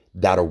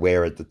that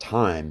aware at the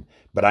time,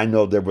 but I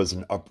know there was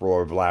an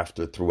uproar of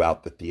laughter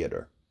throughout the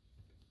theater.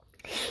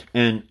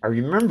 And I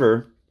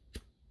remember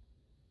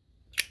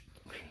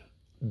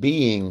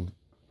being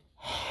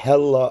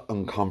hella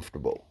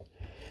uncomfortable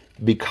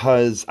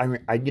because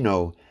I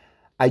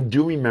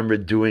do remember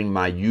doing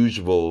my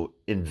usual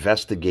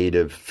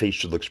investigative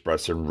facial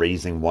expression,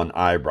 raising one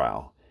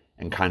eyebrow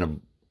and kind of,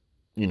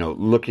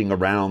 looking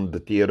around the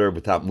theater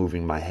without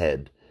moving my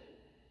head.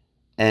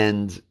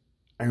 And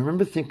I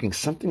remember thinking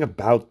something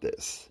about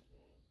this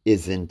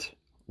isn't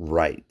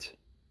right.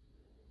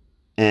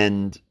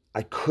 And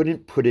I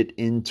couldn't put it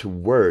into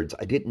words.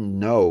 I didn't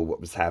know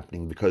what was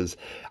happening because,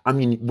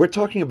 we're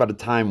talking about a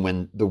time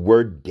when the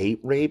word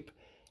date rape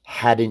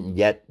hadn't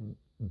yet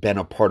been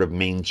a part of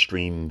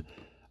mainstream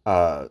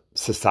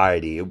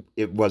society.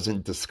 It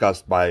wasn't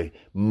discussed by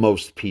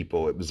most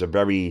people. It was a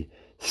very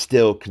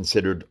still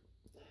considered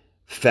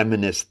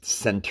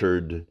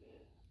feminist-centered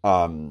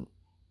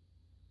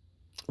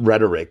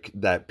rhetoric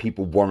that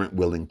people weren't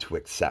willing to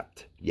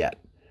accept yet.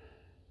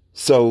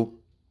 So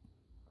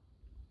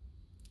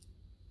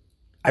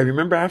I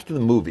remember after the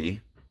movie,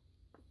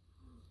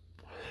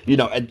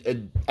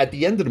 at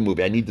the end of the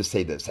movie, I need to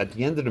say this. At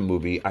the end of the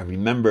movie, I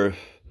remember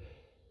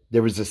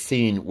there was a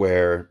scene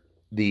where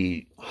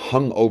the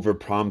hungover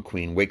prom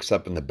queen wakes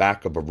up in the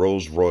back of a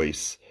Rolls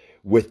Royce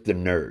with the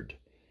nerd.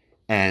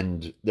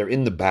 And they're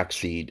in the back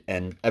seat,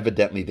 and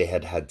evidently they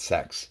had had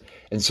sex.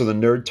 And so the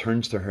nerd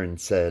turns to her and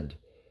said,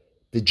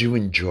 "Did you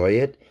enjoy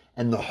it?"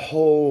 And the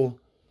whole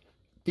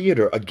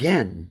theater,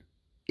 again,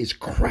 is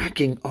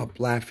cracking up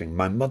laughing,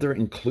 my mother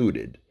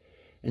included.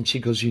 And she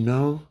goes,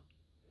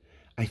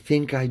 I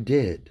think I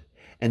did.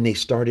 And they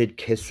started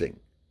kissing.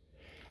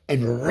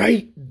 And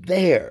right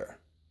there,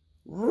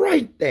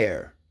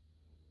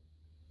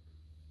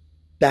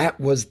 that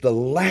was the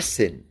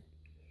lesson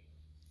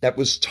that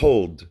was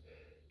told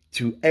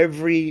to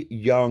every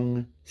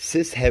young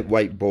cishet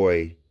white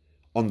boy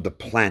on the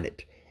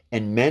planet,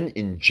 and men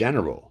in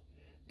general,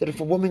 that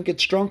if a woman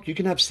gets drunk, you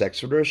can have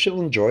sex with her,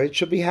 she'll enjoy it,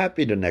 she'll be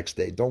happy the next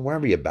day, don't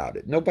worry about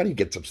it. Nobody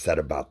gets upset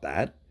about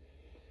that.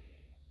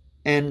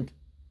 And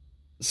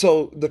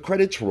so the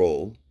credits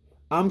roll,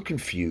 I'm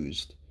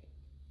confused,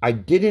 I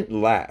didn't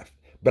laugh,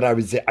 but I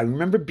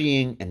remember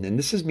being, and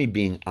this is me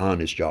being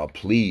honest, y'all,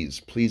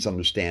 please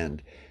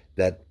understand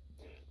that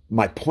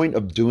my point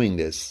of doing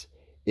this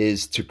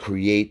is to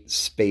create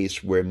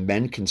space where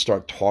men can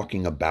start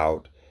talking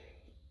about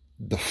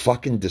the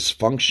fucking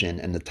dysfunction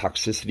and the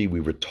toxicity we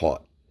were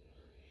taught.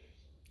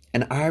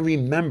 And I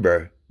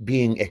remember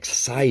being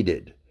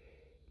excited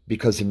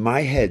because in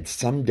my head,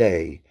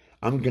 someday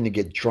I'm going to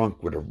get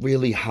drunk with a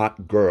really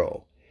hot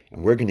girl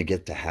and we're going to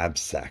get to have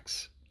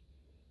sex.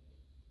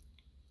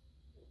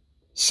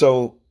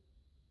 So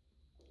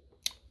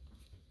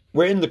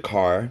we're in the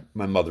car,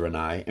 my mother and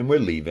I, and we're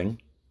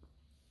leaving.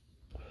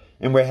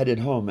 And we're headed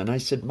home. And I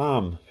said,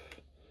 Mom,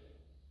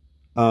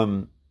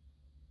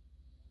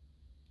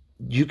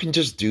 you can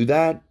just do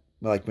that?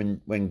 Like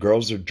when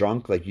girls are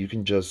drunk, like you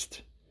can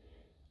just,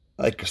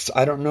 like,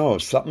 I don't know,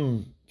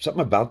 something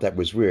about that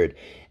was weird.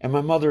 And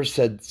my mother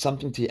said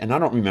something to, and I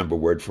don't remember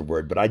word for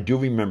word, but I do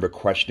remember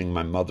questioning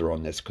my mother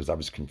on this because I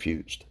was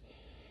confused.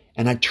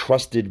 And I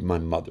trusted my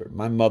mother.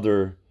 My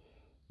mother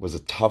was a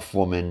tough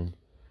woman.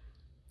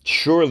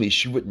 Surely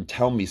she wouldn't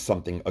tell me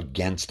something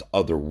against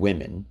other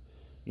women.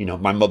 You know,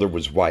 my mother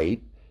was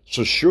white,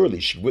 so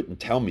surely she wouldn't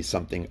tell me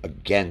something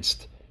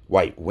against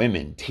white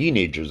women,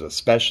 teenagers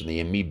especially,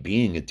 and me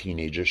being a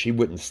teenager. She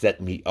wouldn't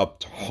set me up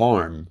to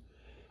harm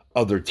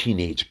other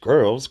teenage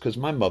girls because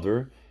my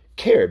mother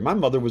cared. My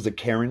mother was a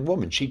caring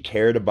woman. She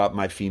cared about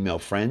my female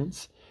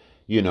friends.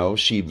 You know,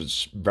 she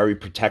was very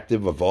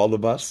protective of all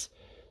of us.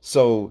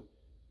 So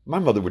my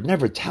mother would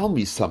never tell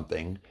me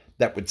something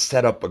that would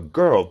set up a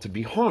girl to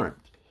be harmed.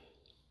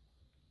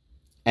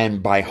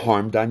 And by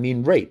harmed, I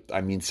mean raped.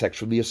 I mean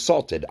sexually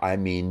assaulted. I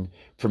mean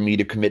for me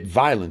to commit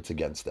violence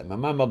against them. And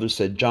my mother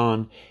said,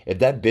 John, if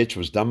that bitch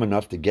was dumb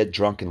enough to get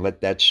drunk and let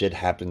that shit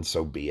happen,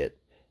 so be it.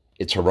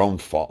 It's her own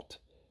fault.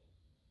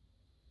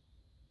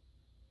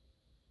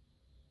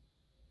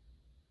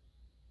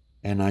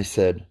 And I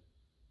said,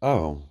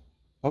 oh,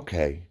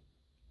 okay.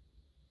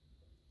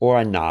 Or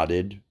I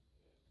nodded,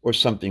 or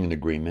something in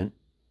agreement.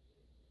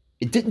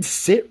 It didn't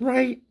sit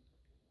right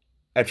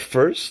at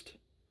first,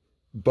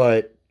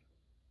 but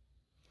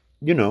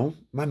you know,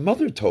 my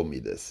mother told me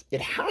this.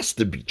 It has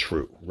to be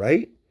true,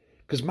 right?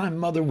 Because my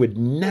mother would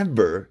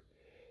never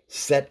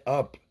set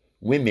up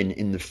women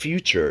in the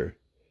future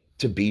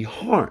to be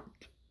harmed.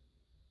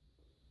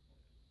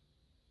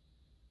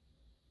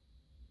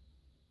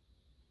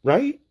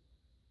 Right?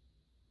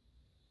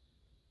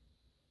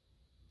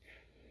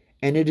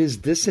 And it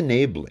is this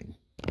enabling.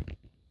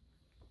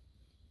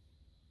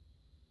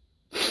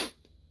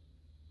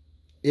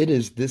 It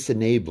is this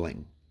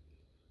enabling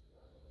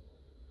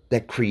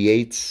that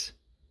creates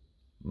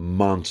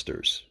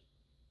monsters.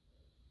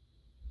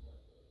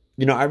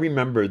 You know, I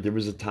remember there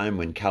was a time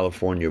when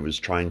California was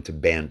trying to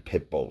ban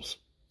pit bulls.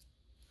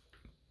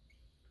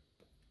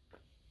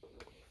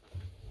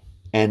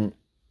 And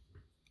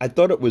I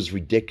thought it was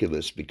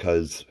ridiculous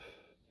because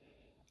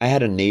I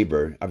had a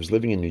neighbor, I was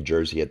living in New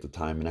Jersey at the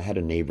time, and I had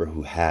a neighbor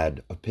who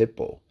had a pit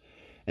bull.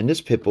 And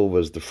this pit bull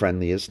was the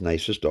friendliest,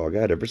 nicest dog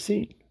I had ever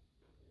seen.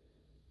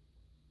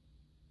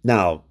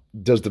 Now,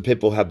 does the pit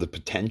bull have the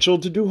potential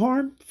to do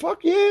harm?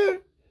 Fuck yeah.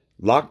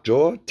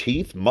 Lockjaw,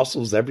 teeth,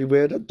 muscles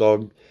everywhere. That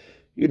dog,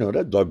 you know,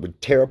 that dog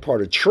would tear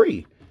apart a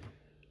tree.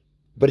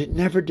 But it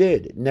never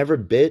did. It never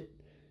bit.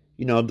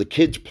 You know, the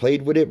kids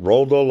played with it,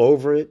 rolled all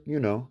over it, you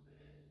know.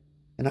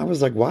 And I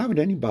was like, why would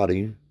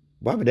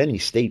any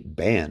state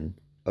ban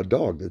a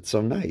dog that's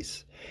so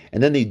nice?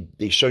 And then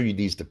they show you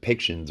these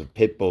depictions of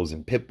pit bulls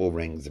and pit bull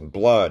rings and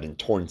blood and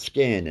torn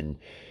skin and,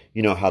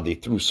 you know, how they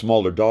threw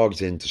smaller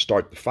dogs in to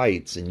start the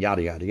fights and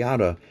yada, yada,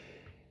 yada.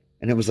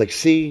 And it was like,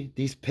 see,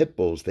 these pit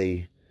bulls,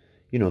 they're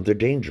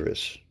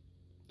dangerous.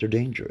 They're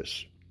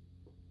dangerous.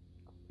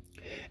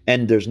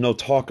 And there's no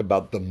talk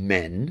about the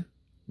men,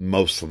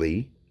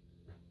 mostly,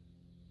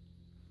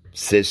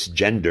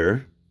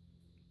 cisgender,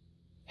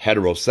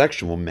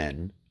 heterosexual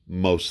men,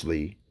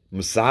 mostly,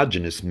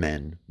 misogynist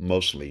men,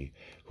 mostly,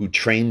 who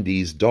train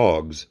these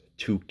dogs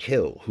to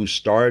kill, who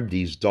starve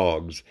these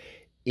dogs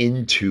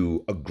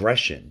into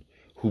aggression,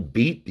 who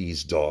beat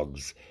these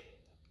dogs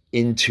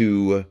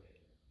into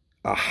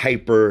a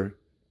hyper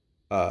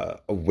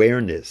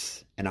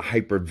awareness and a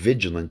hyper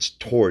vigilance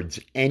towards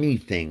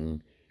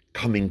anything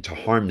coming to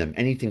harm them.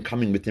 Anything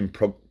coming within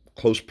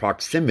close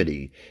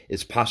proximity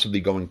is possibly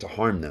going to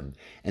harm them.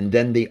 And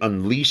then they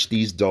unleash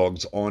these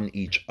dogs on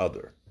each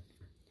other.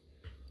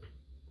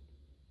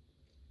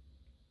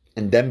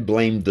 And then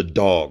blame the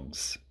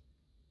dogs.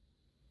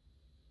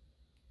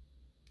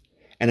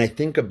 And I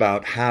think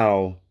about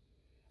how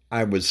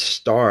I was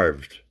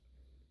starved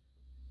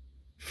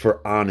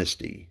for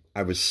honesty.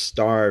 I was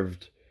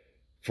starved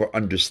for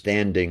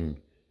understanding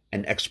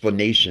and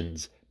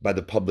explanations by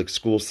the public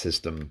school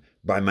system,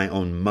 by my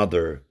own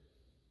mother.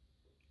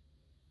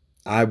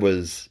 I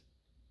was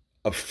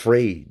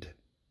afraid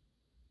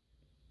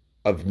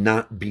of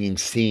not being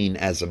seen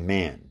as a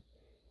man.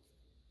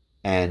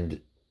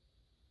 And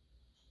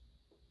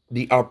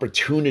the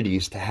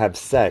opportunities to have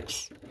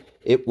sex,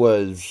 it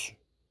was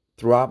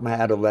throughout my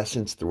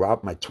adolescence,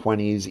 throughout my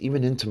 20s,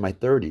 even into my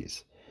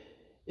 30s.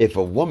 If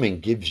a woman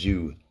gives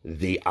you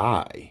the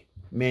eye,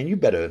 man, you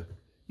better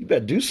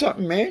do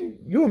something, man.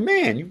 You're a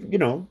man.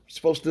 You're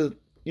supposed to,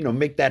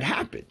 make that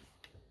happen.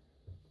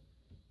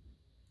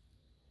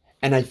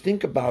 And I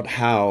think about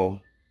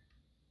how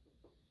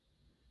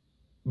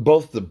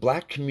both the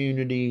Black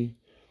community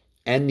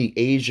and the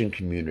Asian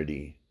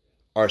community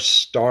are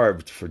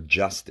starved for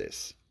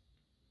justice.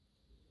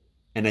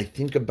 And I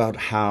think about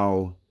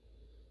how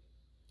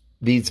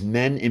these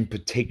men in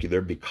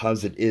particular,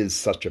 because it is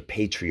such a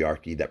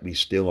patriarchy that we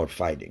still are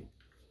fighting,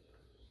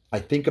 I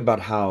think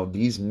about how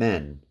these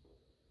men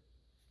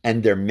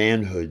and their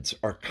manhoods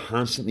are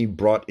constantly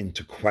brought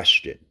into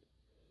question.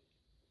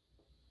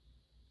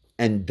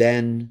 And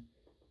then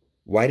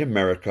white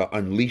America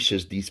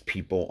unleashes these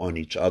people on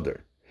each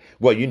other.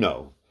 Well,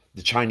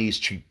 the Chinese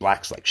treat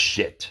blacks like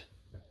shit.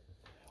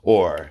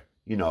 Or,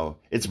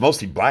 it's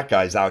mostly black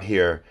guys out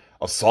here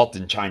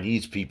assaulting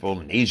Chinese people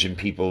and Asian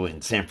people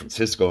in San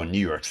Francisco and New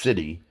York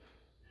City,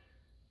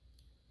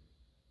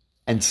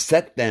 and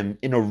set them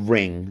in a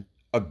ring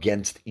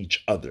against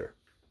each other.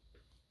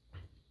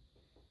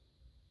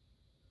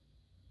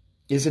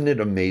 Isn't it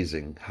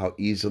amazing how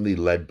easily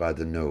led by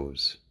the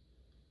nose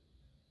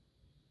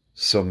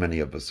so many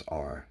of us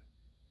are?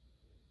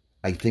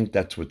 I think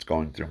that's what's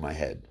going through my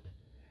head.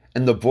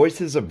 And the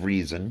voices of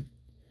reason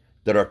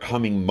that are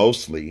coming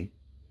mostly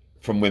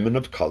from women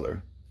of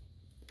color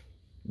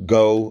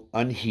go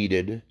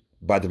unheeded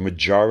by the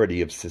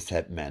majority of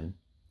cishet men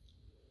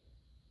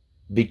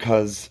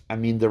because,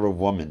 they're a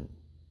woman.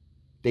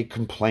 They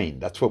complain.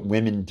 That's what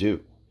women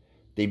do.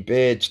 They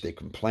bitch, they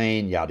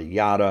complain, yada,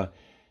 yada.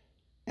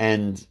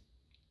 And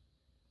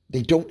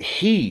they don't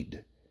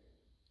heed.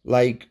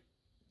 Like,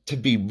 to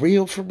be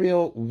real for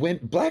real,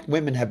 black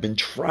women have been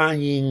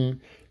trying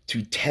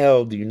to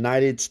tell the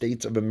United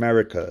States of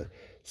America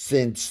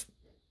since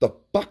the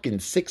fucking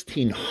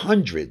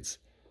 1600s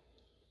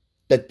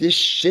that this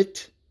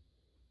shit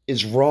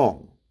is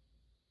wrong.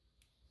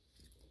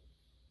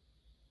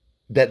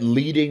 That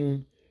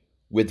leading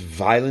with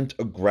violent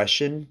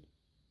aggression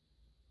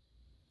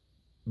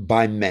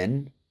by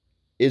men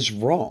is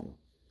wrong.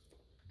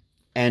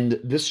 And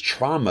this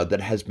trauma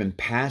that has been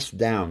passed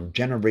down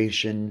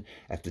generation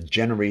after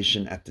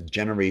generation after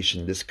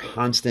generation, this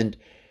constant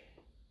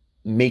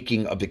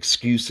making of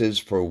excuses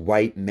for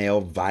white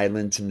male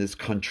violence in this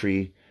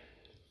country,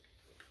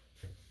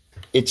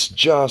 it's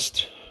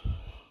just,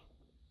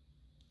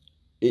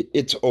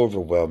 it's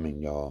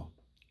overwhelming, y'all.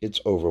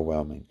 It's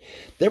overwhelming.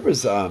 There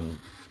was, I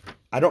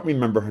don't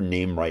remember her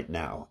name right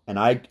now, and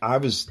I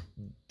was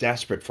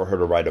desperate for her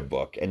to write a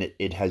book, and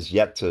it has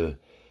yet to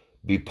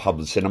be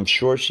published. And I'm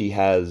sure she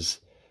has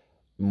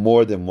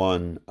more than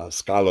one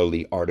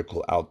scholarly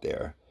article out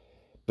there.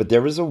 But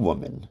there is a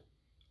woman,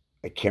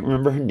 I can't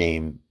remember her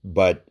name,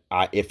 but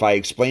if I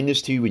explain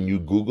this to you and you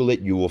Google it,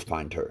 you will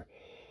find her.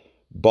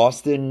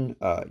 Boston,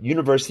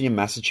 University of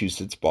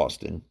Massachusetts,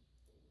 Boston.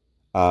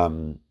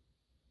 Was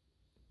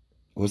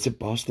it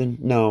Boston?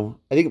 No,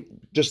 I think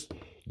just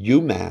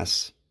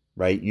UMass,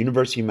 right?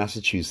 University of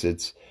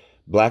Massachusetts,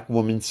 black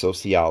woman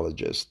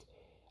sociologist.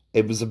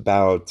 It was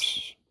about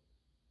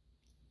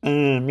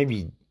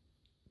maybe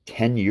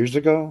 10 years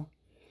ago.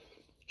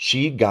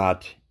 She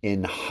got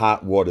in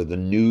hot water. The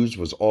news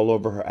was all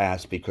over her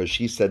ass because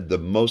she said the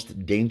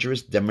most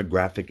dangerous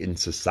demographic in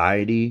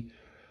society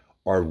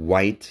are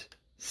white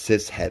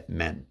cishet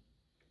men.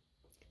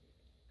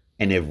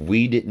 And if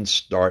we didn't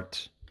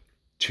start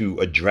to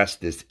address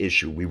this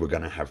issue, we were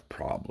going to have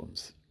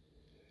problems.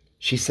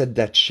 She said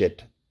that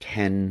shit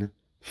 10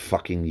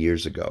 fucking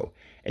years ago,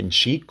 and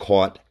she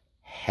caught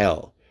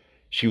hell.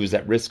 She was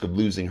at risk of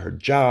losing her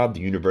job.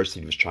 The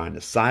university was trying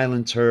to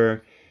silence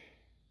her.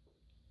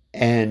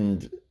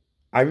 And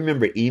I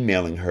remember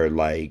emailing her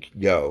like,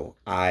 yo,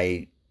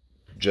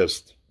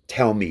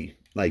 tell me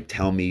what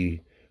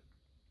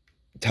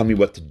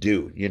to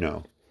do,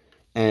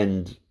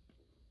 And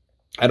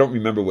I don't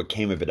remember what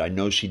came of it. I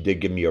know she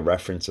did give me a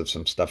reference of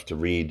some stuff to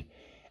read,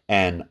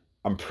 and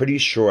I'm pretty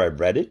sure I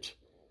read it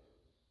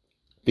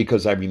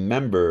because I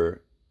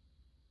remember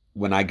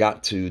when I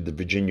got to the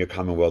Virginia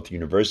Commonwealth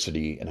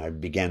University and I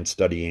began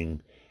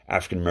studying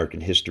African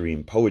American history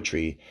and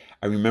poetry,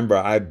 I remember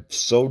I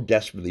so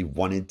desperately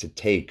wanted to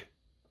take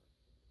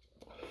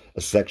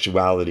a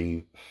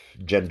sexuality,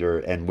 gender,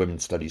 and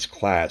women's studies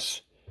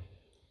class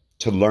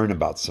to learn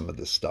about some of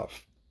this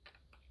stuff.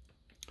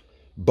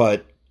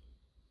 But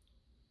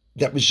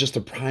that was just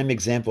a prime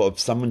example of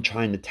someone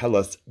trying to tell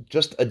us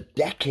just a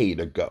decade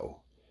ago.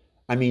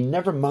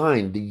 Never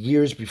mind the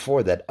years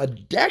before that. A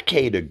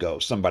decade ago,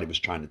 somebody was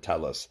trying to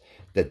tell us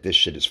that this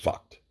shit is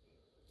fucked.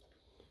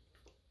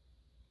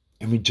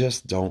 And we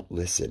just don't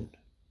listen.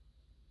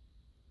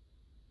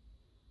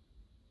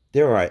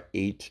 There are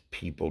 8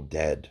 people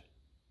dead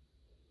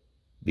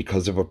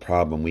because of a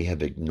problem we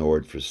have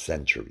ignored for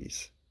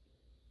centuries.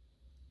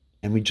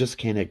 And we just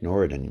can't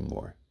ignore it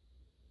anymore.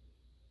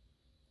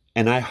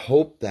 And I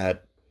hope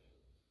that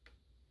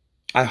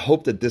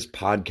this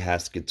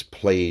podcast gets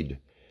played,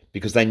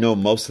 because I know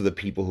most of the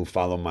people who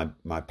follow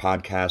my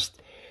podcast,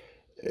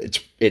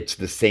 it's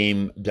the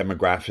same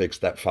demographics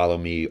that follow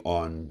me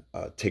on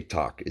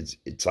TikTok.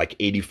 It's like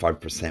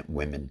 85%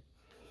 women.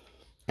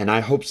 And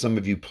I hope some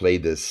of you play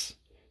this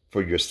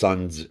for your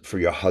sons, for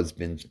your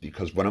husbands,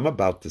 because what I'm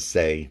about to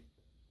say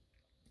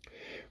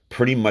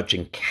pretty much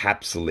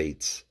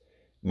encapsulates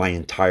my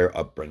entire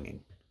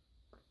upbringing.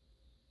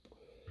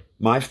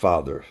 My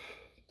father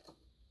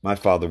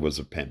was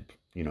a pimp.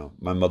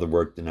 My mother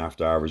worked in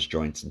after hours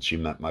joints and she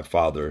met my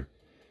father,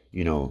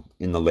 in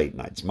the late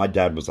nights. My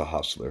dad was a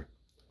hustler.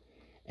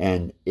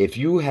 And if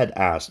you had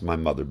asked my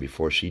mother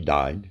before she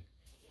died,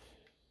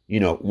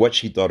 what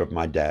she thought of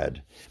my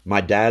dad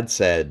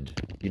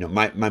said,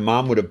 my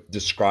mom would have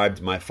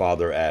described my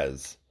father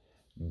as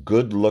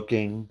good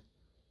looking,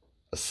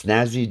 a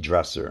snazzy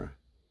dresser,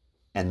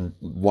 and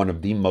one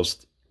of the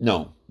most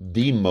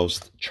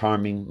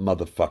charming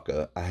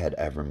motherfucker I had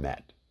ever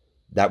met.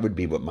 That would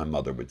be what my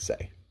mother would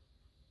say.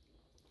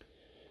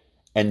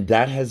 And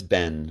that has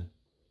been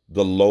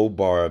the low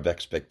bar of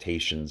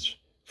expectations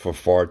for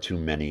far too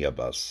many of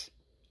us.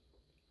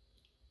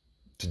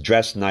 To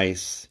dress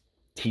nice,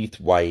 teeth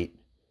white,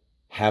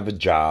 have a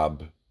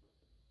job,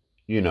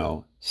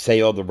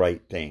 say all the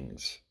right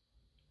things.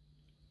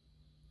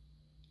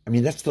 I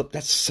mean, that's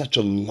such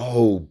a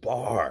low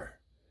bar.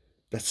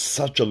 That's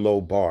such a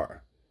low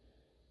bar.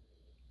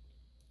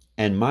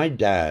 And my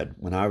dad,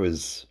 when I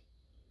was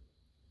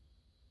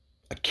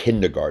a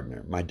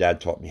kindergartner, my dad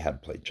taught me how to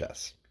play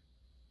chess.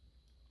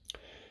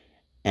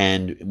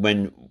 And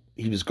when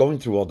he was going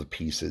through all the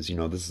pieces,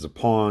 this is a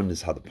pawn, this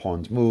is how the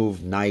pawns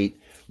move, knight,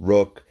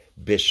 rook,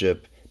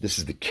 bishop, this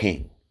is the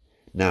king.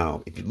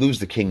 Now, if you lose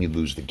the king, you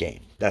lose the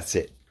game. That's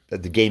it. The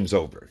game's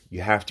over.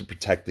 You have to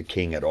protect the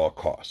king at all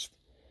costs.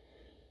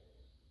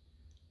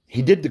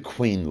 He did the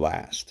queen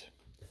last.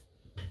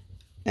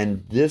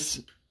 And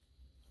this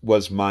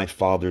was my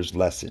father's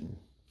lesson,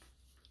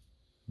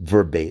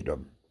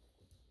 verbatim.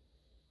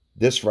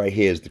 This right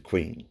here is the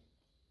queen.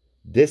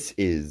 This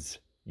is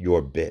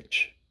your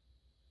bitch.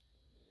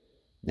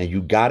 Now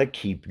you gotta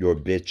keep your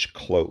bitch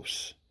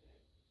close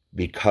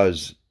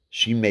because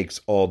she makes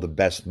all the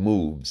best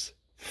moves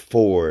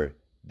for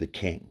the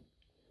king.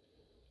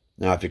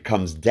 Now if it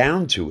comes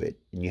down to it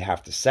and you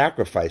have to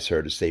sacrifice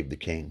her to save the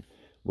king,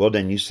 well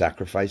then you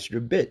sacrifice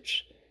your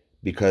bitch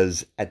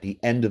because at the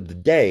end of the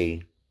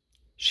day,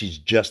 she's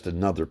just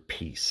another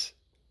piece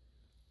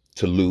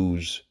to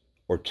lose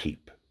or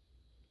keep.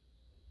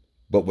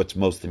 But what's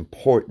most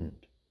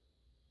important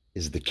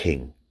is the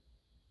king.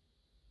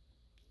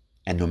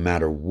 And no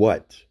matter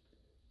what,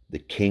 the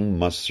king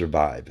must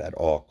survive at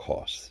all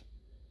costs.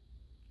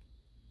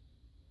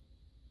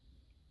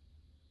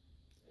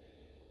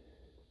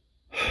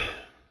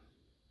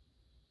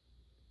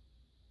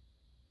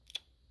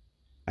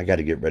 I got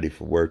to get ready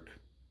for work.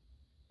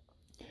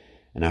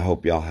 And I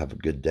hope y'all have a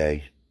good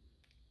day.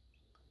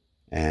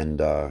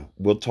 And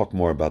we'll talk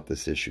more about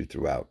this issue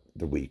throughout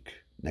the week,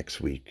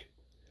 next week.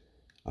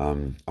 I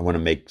want to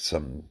make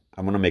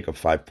a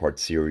 5-part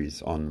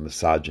series on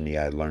misogyny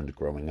I learned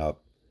growing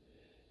up.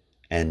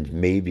 And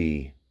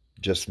maybe,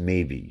 just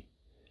maybe,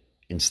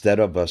 instead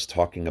of us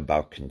talking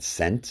about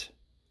consent,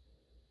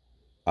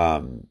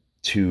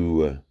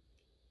 to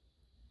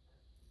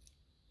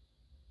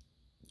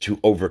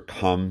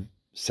overcome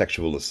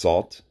sexual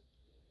assault,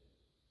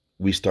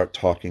 we start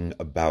talking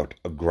about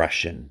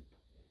aggression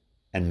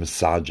and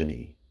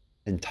misogyny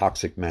and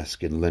toxic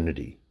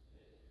masculinity.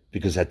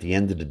 Because at the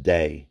end of the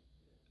day,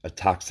 a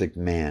toxic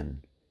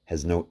man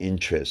has no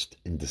interest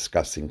in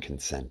discussing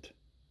consent.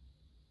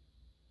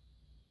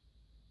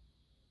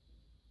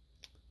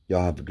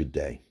 Y'all have a good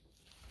day.